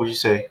 What would you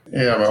say?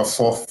 Yeah, about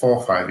four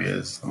or 5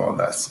 years, about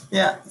that.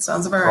 Yeah,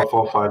 sounds about right. About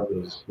 4 or 5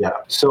 years, yeah.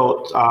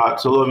 So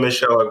Tolu and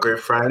Michelle are great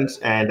friends.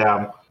 And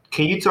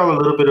can you tell a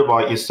little bit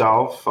about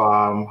yourself?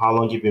 How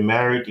long you've been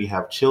married? Do you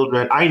have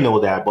children? I know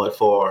that, but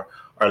for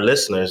our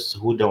listeners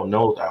who don't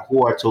know that,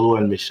 who are Tolu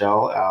and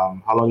Michelle?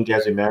 How long you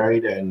guys been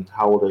married, and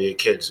how old are your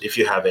kids, if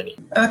you have any?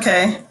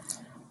 Okay.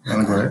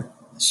 Great.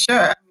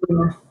 Sure.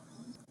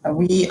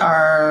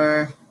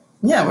 We're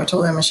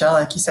Tolu and Michelle,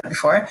 like you said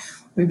before.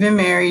 We've been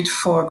married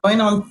for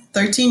going on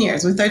 13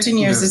 years. We're 13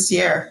 years this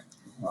year.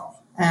 Wow.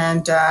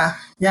 And I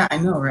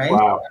know, right?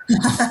 Wow.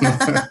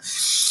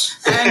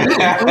 And we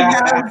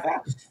have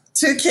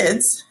 2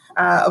 kids,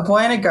 a boy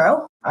and a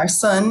girl. Our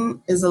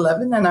son is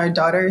 11 and our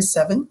daughter is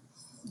 7.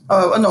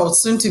 Oh, no,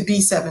 soon to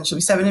be 7. She'll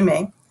be 7 in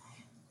May.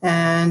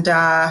 And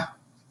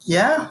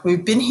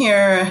we've been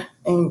here.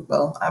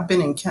 I've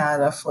been in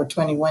Canada for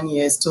 21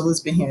 years.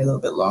 Tolu's been here a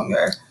little bit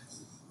longer.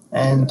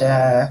 And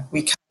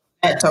we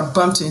met or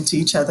bumped into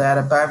each other at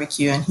a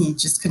barbecue, and he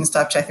just couldn't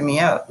stop checking me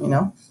out, you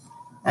know?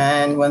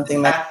 And one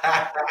thing that...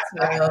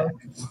 I'll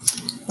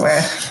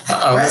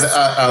let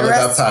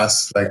that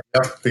pass. Like, I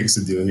have things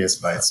to do here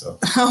tonight, so...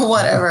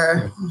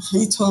 Whatever.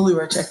 He totally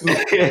were checking me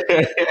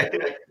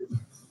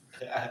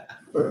out.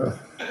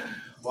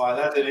 Wow,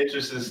 that's an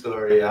interesting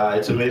story.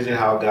 It's amazing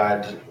how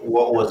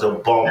what was a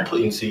bump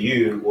into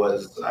you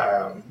was,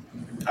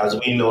 as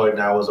we know it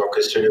now, was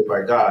orchestrated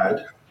by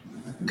God.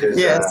 Because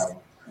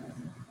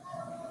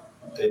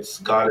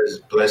God has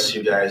blessed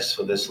you guys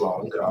for this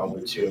long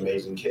with 2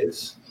 amazing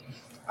kids.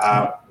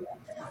 How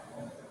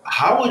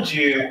would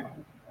you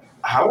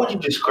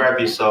describe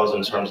yourselves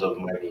in terms of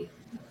money?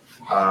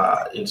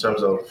 In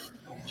terms of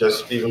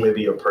just even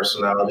maybe your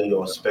personality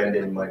or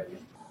spending money?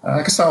 I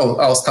guess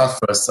I'll start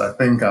first. I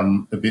think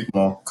I'm a bit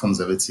more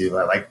conservative.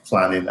 I like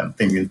planning and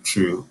thinking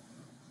through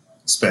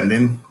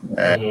spending.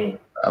 I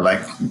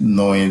like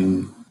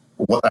knowing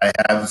what I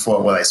have before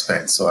what I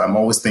spend. So I'm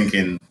always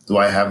thinking, do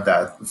I have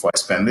that before I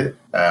spend it?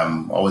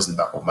 Always in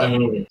the back of my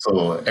mind.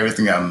 So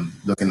everything I'm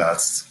looking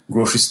at,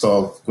 grocery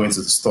store, going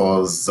to the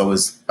stores, is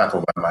always back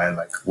of my mind,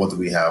 like, what do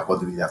we have? What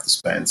do we have to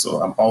spend?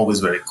 So I'm always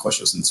very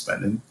cautious in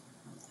spending.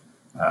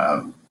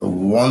 The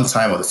one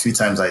time or the few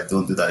times I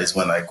don't do that is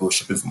when I go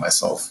shopping for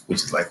myself,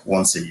 which is like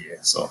once a year.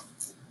 So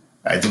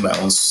I do my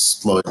own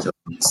splurge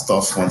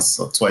stuff once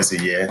or twice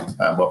a year.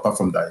 But apart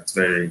from that, it's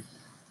very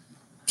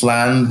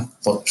planned,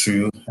 thought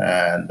through,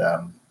 and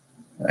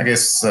I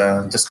guess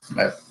just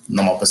my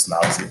normal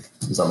personality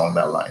is along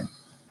that line.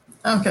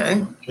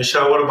 Okay.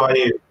 Michelle, what about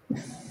you?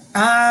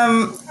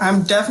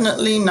 I'm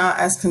definitely not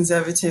as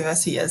conservative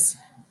as he is.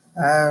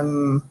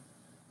 I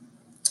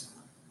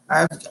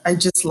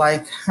just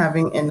like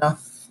having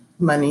enough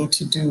money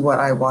to do what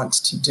I want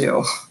to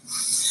do.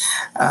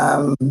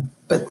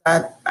 But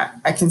that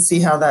I can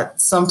see how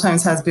that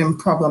sometimes has been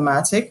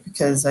problematic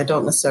because I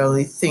don't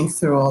necessarily think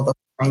through all the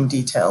fine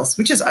details,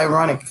 which is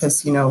ironic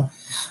because, you know,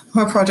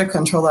 I'm a project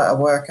controller at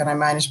work and I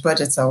manage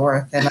budgets at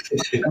work and I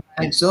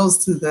manage those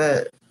to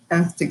the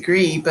nth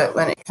degree. But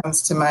when it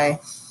comes to my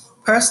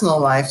personal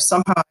life,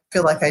 somehow I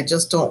feel like I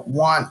just don't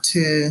want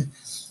to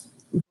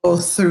go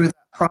through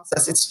that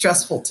process. It's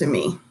stressful to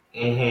me.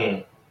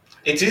 Mm-hmm.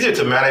 It's easier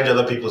to manage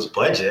other people's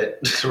budget,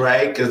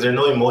 right? Because there's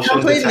no emotion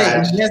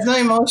attached. There's no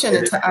emotion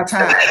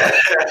attached.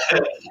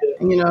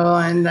 You know,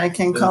 and I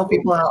can call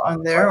people out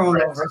on their own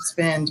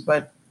overspend,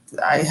 but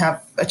I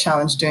have a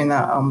challenge doing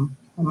that on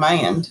my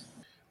end.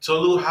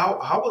 Tolu,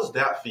 how was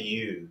that for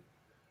you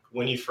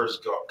when you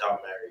first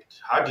got married?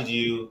 How did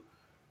you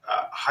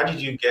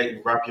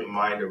wrap your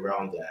mind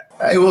around that?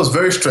 It was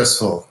very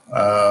stressful.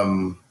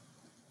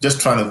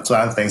 Just trying to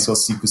plan things so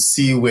you could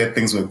see where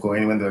things were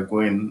going when they were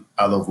going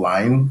out of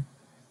line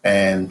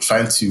and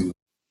trying to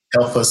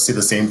help us see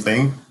the same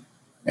thing.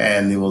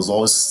 And it was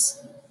always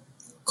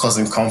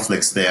causing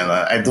conflicts there. And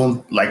I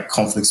don't like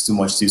conflicts too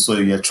much too. So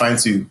you're trying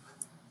to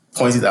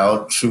point it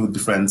out through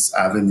different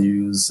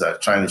avenues,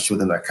 trying to show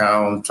them an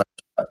account, trying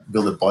to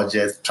build a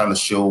budget, trying to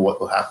show what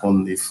will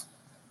happen if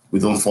we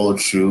don't follow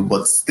through.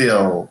 But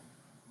still,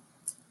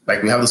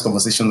 like, we have this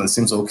conversation and it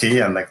seems okay.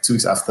 And like 2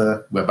 weeks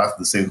after, we're back to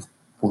the same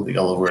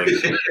all over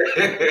again.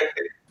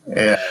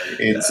 Yeah,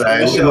 it was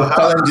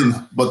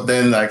challenging, but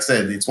then, like I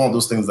said, it's one of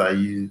those things that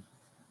you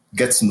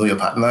get to know your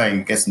partner and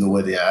you get to know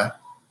where they are,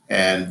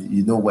 and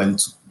you know when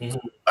to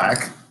pull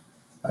back,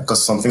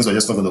 because some things are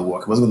just not going to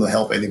work. It wasn't going to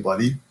help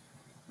anybody.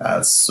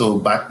 So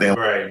back then,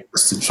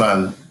 was to try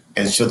and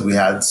ensure that we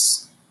had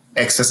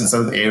excess in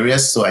certain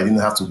areas, so I didn't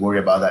have to worry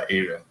about that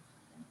area,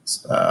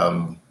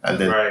 and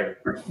then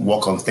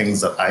work on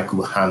things that I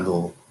could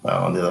handle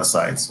on the other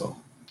side. So,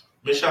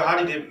 Michelle, how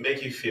did it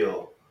make you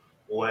feel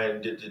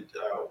when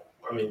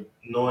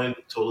knowing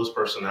Tolu's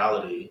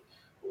personality,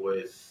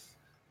 with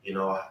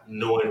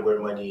knowing where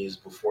money is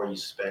before you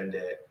spend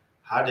it?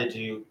 How did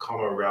you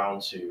come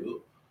around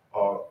to,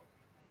 or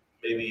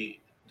maybe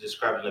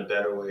describe it in a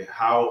better way,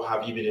 how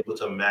have you been able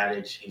to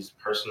manage his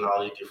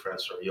personality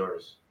difference from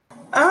yours?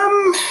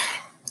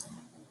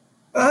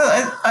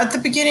 At the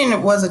beginning,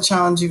 it was a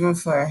challenge even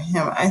for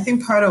him. I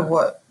think part of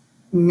what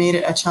made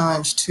it a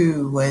challenge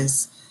too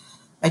was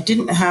I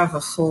didn't have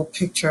a full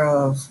picture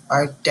of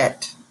our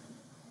debt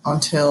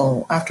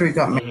until after we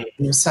got married.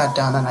 We sat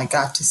down and I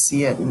got to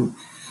see it, and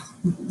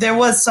there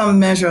was some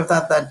measure of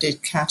that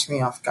did catch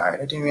me off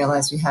guard. I didn't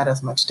realize we had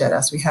as much debt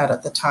as we had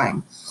at the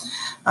time.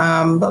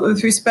 But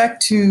with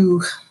respect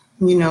to,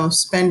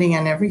 spending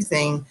and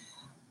everything,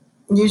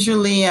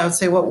 usually I would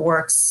say what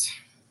works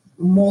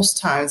most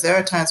times, there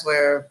are times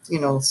where,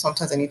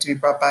 sometimes I need to be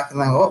brought back in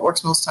line. What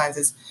works most times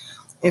is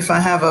if I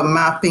have a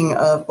mapping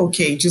of,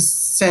 okay,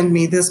 just send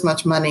me this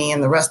much money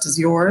and the rest is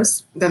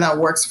yours, then that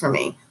works for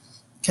me.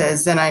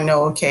 Because then I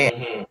know,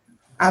 okay,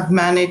 I've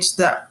managed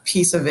that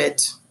piece of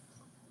it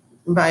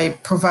by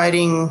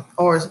providing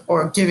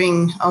or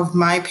giving of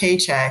my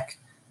paycheck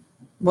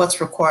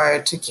what's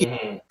required to keep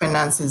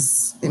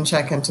finances in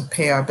check and to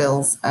pay our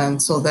bills. And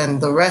so then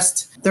the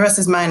rest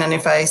is mine. And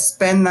if I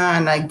spend that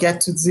and I get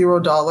to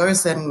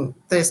 $0, then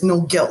there's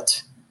no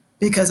guilt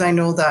because I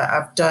know that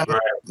I've done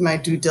my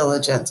due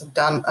diligence.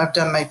 I've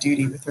done my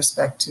duty with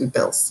respect to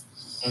bills.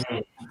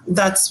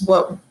 That's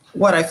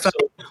what I felt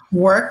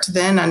worked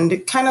then, and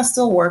it kind of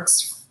still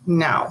works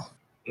now.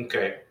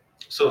 Okay.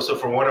 So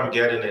from what I'm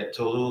getting at,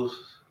 Tolu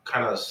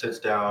kind of sits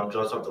down,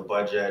 draws up the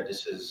budget.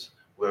 This is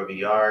where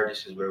we are.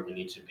 This is where we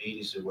need to be.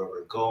 This is where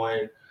we're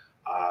going.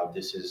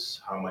 This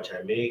is how much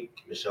I make.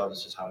 Michelle,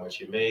 this is how much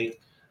you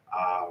make.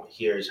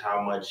 Here's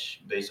how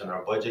much, based on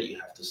our budget, you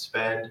have to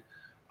spend.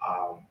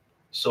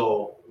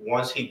 So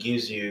once he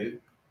gives you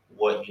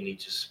what you need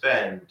to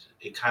spend,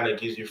 it kind of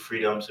gives you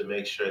freedom to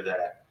make sure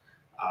that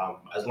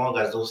as long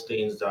as those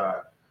things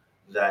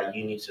that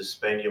you need to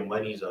spend your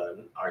monies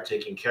on are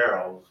taken care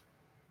of,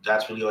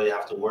 that's really all you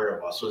have to worry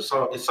about. So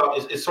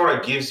it sort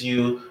of gives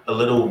you a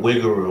little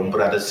wiggle room,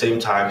 but at the same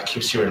time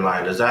keeps you in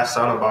line. Does that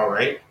sound about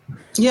right?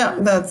 Yeah,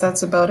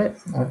 that's about it.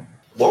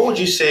 What would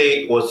you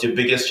say was the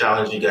biggest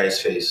challenge you guys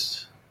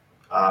faced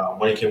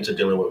when it came to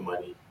dealing with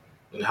money,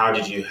 and how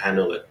did you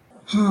handle it?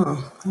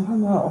 I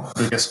don't know.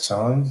 Biggest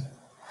challenge?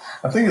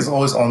 I think it's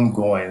always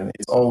ongoing.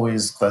 It's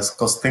always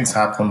because things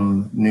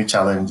happen, new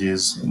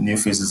challenges, new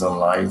phases in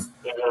life.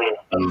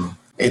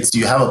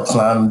 You have a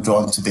plan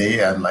drawn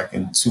today, and like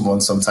in 2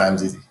 months,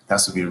 sometimes it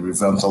has to be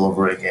revamped all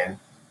over again.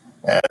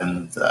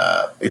 And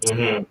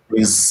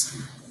it's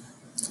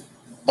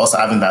also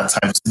having that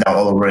time to sit down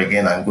all over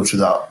again and go through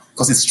that,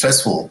 because it's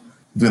stressful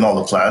doing all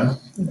the plan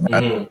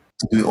and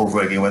to do it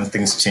over again when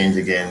things change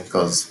again,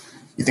 because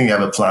you think you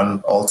have a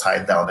plan all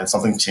tied down, and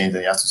something changed,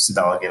 and you have to sit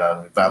down again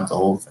and revamp the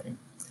whole thing.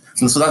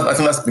 And so I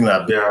think that's the thing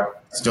that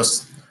it's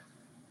just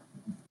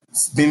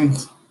being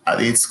at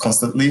it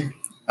constantly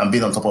and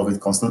being on top of it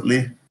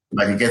constantly.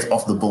 Like you get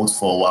off the boat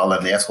for a while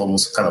and you have to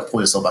almost kind of pull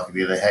yourself back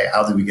again. Like, hey,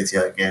 how did we get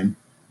here again?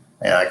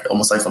 And like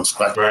almost like from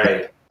scratch,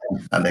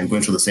 and then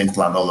going through the same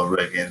plan all over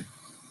again.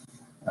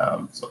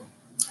 So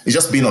it's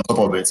just being on top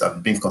of it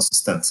and being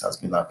consistent has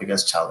been our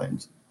biggest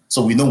challenge.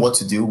 So we know what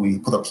to do. We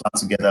put a plan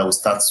together. We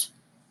start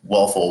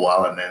well for a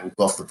while, and then we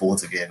go off the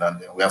boat again, and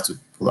then we have to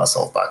pull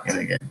ourselves back in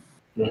again.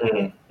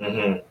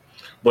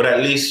 But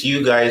at least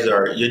you guys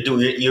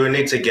you're in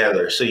it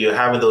together, so you're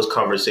having those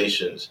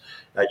conversations.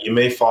 You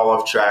may fall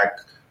off track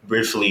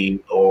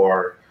briefly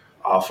or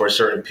for a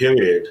certain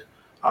period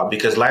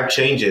because life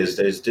changes.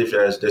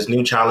 There's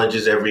new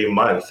challenges every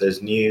month.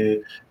 There's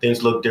new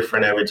things look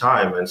different every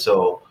time, and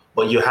so.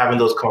 But you're having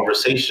those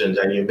conversations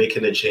and you're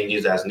making the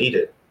changes as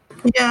needed.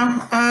 Yeah.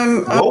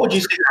 What would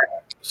you say?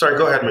 Sorry,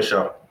 go ahead,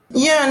 Michelle.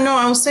 Yeah, no,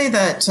 I'll say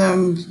that.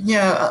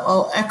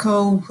 I'll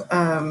echo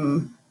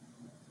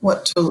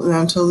what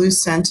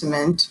Tolu's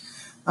sentiment.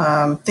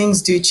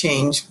 Things do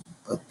change,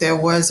 but there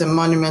was a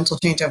monumental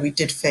change that we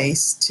did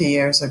face 2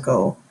 years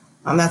ago.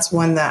 And that's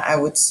one that I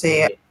would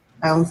say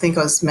I don't think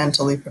I was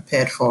mentally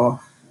prepared for.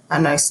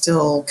 And I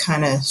still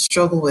kind of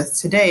struggle with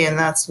today. And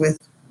that's with,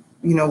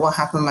 what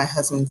happened in my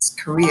husband's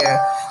career.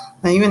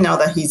 And even now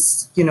that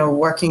he's,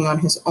 working on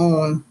his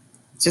own,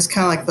 just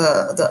kind of like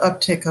the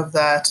uptick of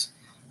that,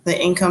 the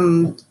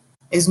income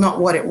is not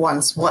what it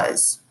once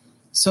was.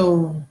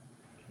 So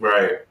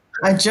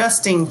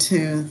adjusting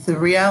to the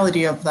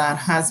reality of that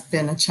has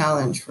been a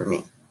challenge for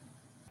me.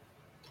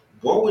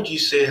 What would you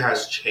say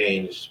has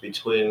changed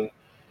between,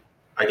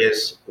 I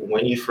guess,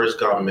 when you first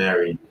got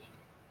married,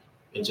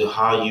 into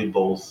how you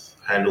both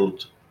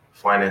handled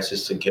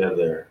finances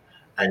together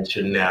and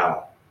to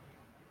now,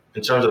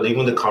 in terms of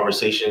even the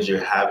conversations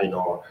you're having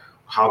or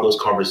how those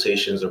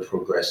conversations are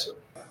progressing?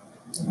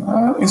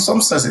 In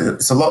some sense,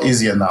 it's a lot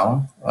easier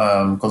now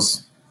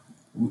because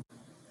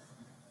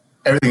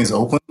everything is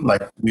open.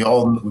 Like we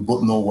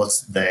both know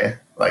what's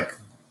there. Like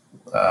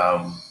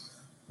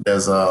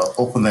there's a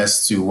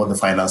openness to what the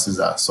finances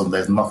are. So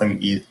there's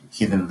nothing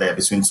hidden there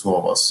between two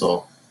of us.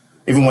 So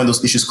even when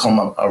those issues come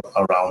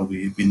around,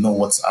 we know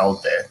what's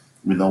out there.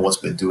 We know what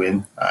we're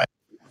doing.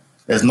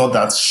 There's not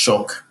that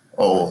shock.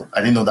 Oh,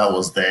 I didn't know that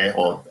was there,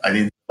 or I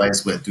didn't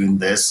realize we're doing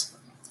this.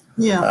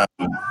 Yeah.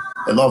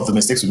 A lot of the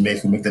mistakes we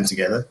make them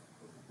together.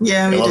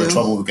 Yeah, a lot of the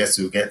trouble we get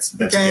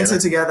into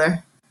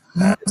together.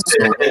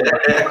 So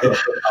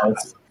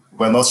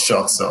we're not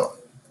shocked. So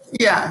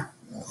yeah.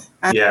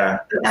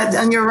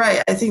 And you're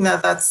right. I think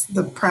that's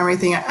the primary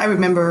thing. I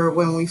remember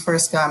when we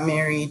first got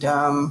married,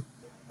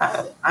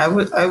 I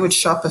would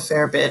shop a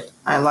fair bit.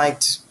 I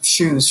liked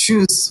shoes.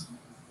 Shoes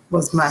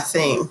was my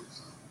thing.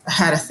 I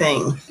had a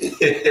thing.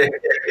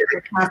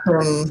 What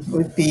happened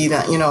would be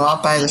that,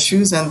 I'll buy the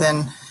shoes and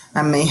then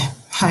I may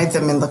hide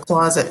them in the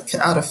closet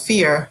out of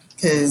fear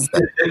because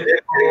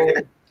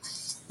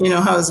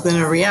how I was going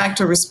to react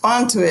or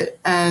respond to it.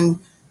 And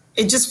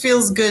it just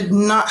feels good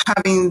not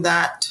having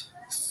that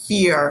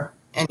fear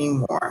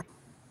anymore.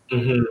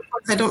 Mm-hmm.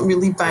 I don't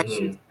really buy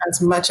shoes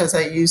as much as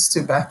I used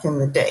to back in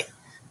the day,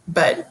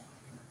 but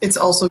it's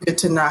also good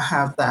to not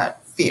have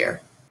that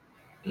fear.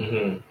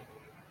 Mm-hmm.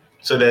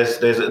 So there's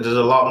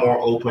a lot more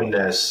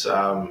openness.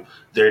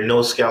 There are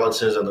no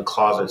skeletons in the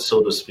closet,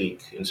 so to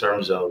speak, in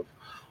terms of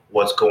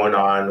what's going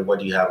on, what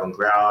do you have on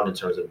ground in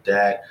terms of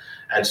debt.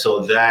 And so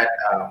that,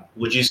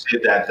 would you say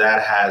that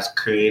has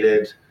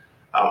created,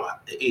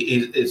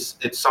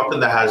 it's something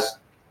that has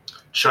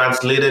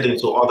translated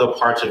into other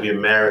parts of your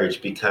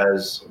marriage,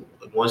 because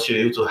once you're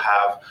able to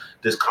have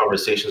this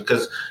conversation,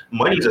 because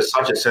money is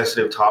such a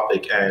sensitive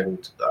topic,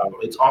 and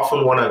it's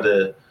often one of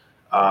the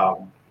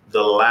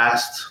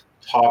last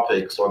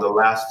topics or the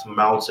last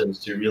mountains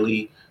to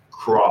really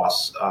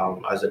cross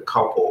as a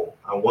couple.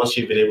 And once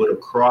you've been able to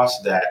cross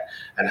that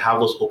and have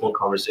those open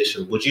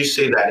conversations, would you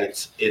say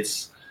that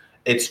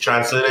it's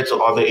translated to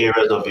other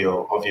areas of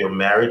your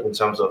marriage in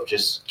terms of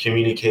just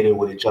communicating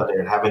with each other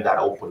and having that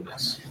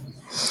openness?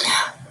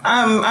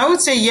 I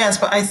would say yes,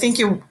 but I think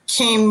it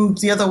came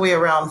the other way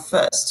around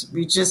first.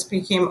 We just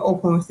became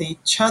open with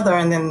each other,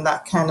 and then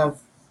that kind of,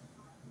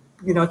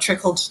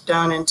 trickled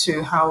down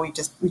into how we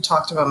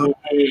talked about.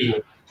 Mm-hmm.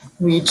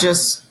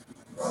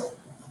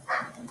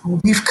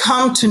 We've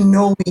come to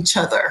know each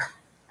other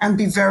and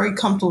be very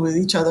comfortable with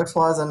each other,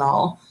 flaws and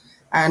all.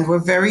 And we're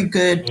very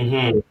good.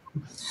 Mm-hmm.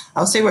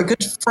 I'll say we're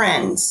good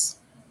friends,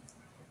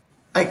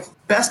 like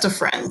best of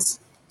friends.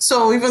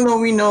 So even though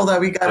we know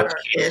that we got our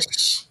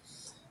ish,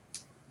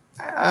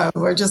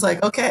 we're just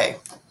like, okay,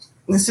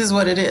 this is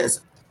what it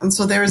is. And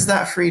so there's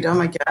that freedom,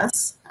 I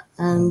guess.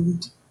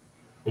 And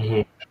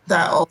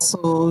that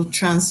also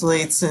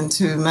translates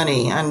into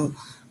money. And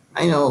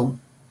I know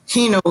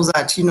he knows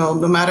that, no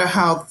matter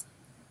how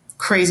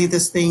crazy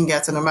this thing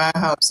gets and no matter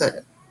how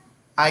upset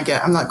I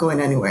get, I'm not going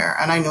anywhere.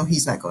 And I know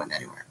he's not going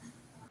anywhere.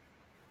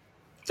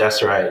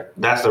 That's right.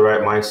 That's the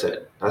right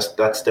mindset.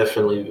 That's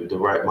definitely the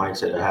right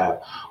mindset to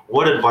have.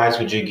 What advice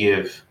would you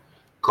give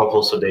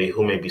couples today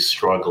who may be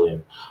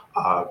struggling?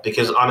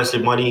 Because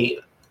honestly, money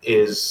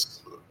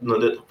is,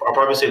 I'll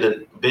probably say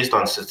that based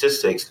on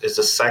statistics, it's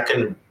the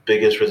second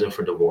biggest reason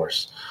for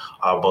divorce.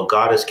 But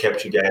God has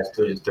kept you guys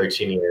through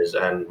 13 years,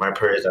 and my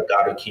prayer is that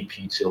God will keep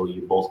you till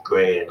you're both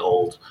gray and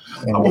old.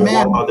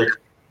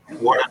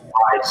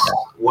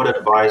 What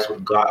advice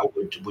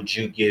would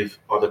you give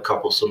other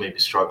couples who may be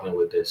struggling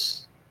with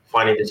this,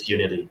 finding this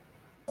unity?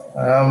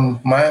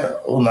 My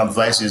own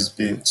advice is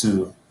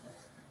to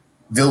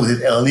deal with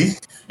it early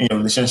in your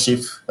relationship,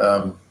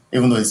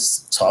 even though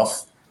it's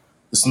tough.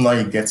 The sooner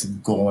you get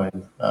it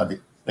going,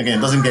 again,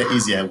 it doesn't get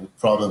easier with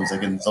problems.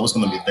 Again, it's always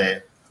going to be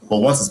there. But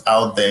once it's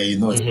out there, it's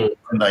something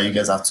that you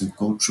guys have to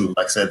go through.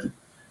 Like I said,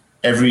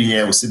 every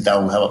year we sit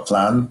down, we have a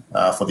plan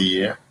for the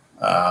year,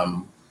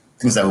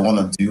 things that we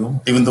want to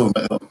do, even though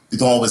we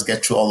don't always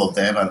get through all of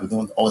them and we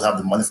don't always have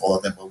the money for all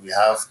of them, but we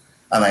have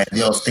an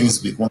idea of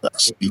things we want to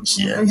achieve each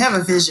year. We have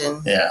a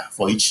vision. Yeah,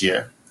 for each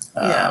year.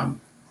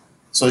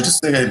 So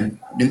just again,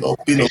 being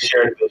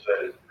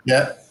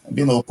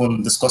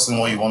open, discussing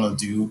what you want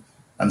to do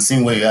and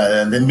seeing where you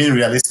are, and then being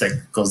realistic,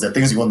 because there are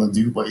things you want to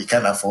do but you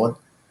can't afford.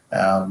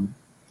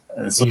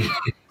 So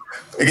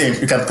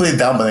again, you can put it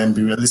down, but then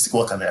be realistic.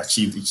 What can they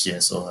achieve each year?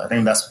 So I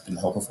think that's been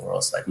helpful for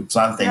us. Like we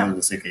plan things,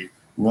 we say, okay,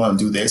 we want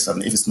to do this,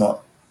 and if it's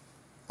not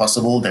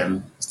possible,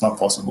 then it's not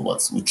possible.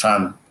 But we try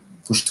and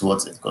push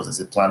towards it because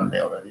there's a plan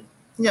there already.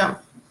 Yeah,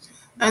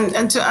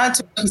 and to add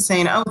to what he's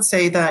saying, I would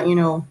say that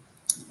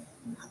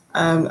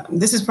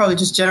this is probably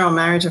just general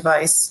marriage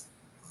advice.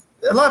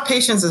 A lot of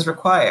patience is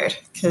required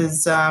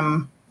because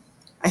I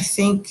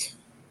think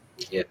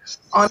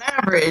on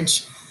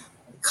average,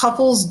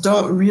 couples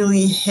don't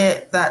really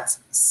hit that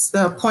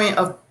point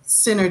of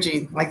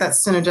synergy, like that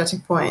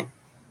synergetic point,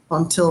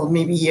 until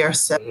maybe year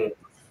 7. Mm-hmm.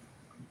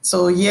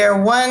 So year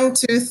 1,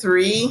 2,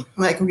 3,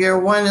 like year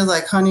 1 is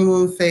like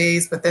honeymoon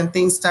phase, but then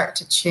things start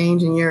to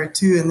change in year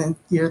 2, and then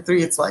year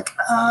 3, it's like,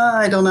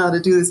 I don't know how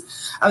to do this.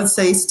 I would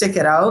say stick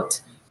it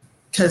out,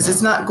 because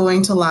it's not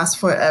going to last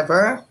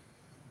forever.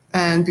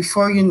 And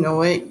before you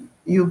know it,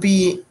 you'll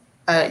be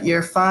at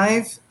year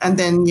 5 and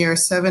then year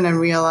 7 and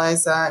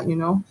realize that,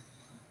 you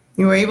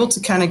were able to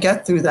kind of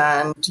get through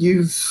that, and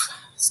you've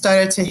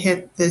started to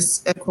hit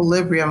this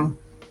equilibrium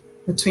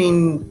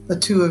between the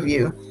two of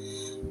you.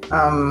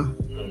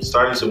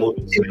 Starting to move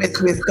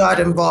with God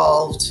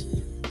involved,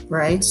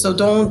 right? So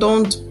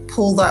don't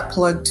pull that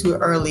plug too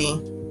early.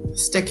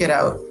 Stick it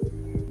out.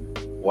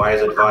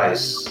 Wise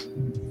advice.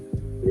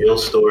 Real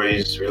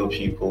stories, real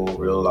people,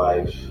 real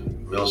life,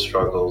 real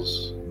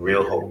struggles,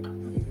 real hope.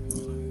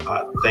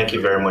 Thank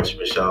you very much,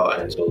 Michelle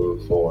and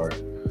Tolu, for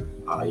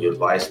your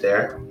advice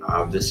there.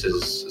 This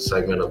is a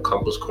segment of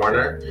Couples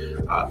Corner.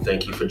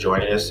 Thank you for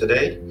joining us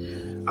today.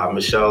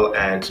 Michelle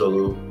and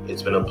Tolu,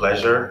 it's been a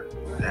pleasure,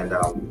 and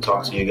I'll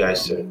talk to you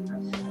guys soon.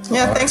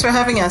 Yeah, thanks for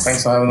having us.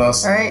 Thanks for having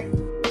us. All right.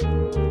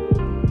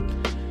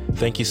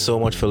 Thank you so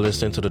much for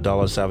listening to the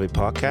Dollar Savvy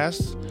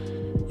Podcast.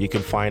 You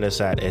can find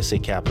us at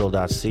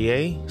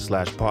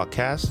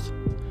sacapital.ca/podcast,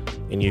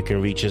 and you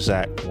can reach us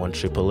at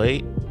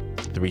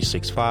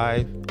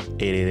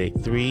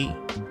 1-888-365-8883,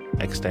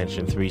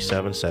 extension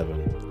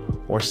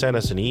 377, or send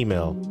us an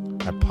email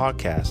at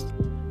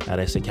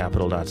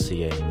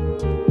podcast@sacapital.ca.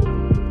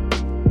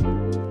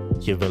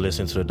 You've been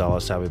listening to the Dollar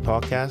Savvy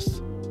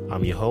Podcast.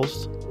 I'm your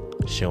host,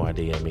 Sean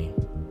Adeyemi.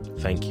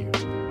 Thank you.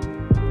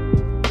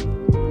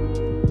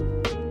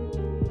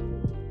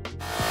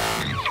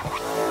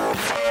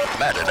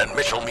 Madden and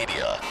Mitchell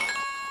Media.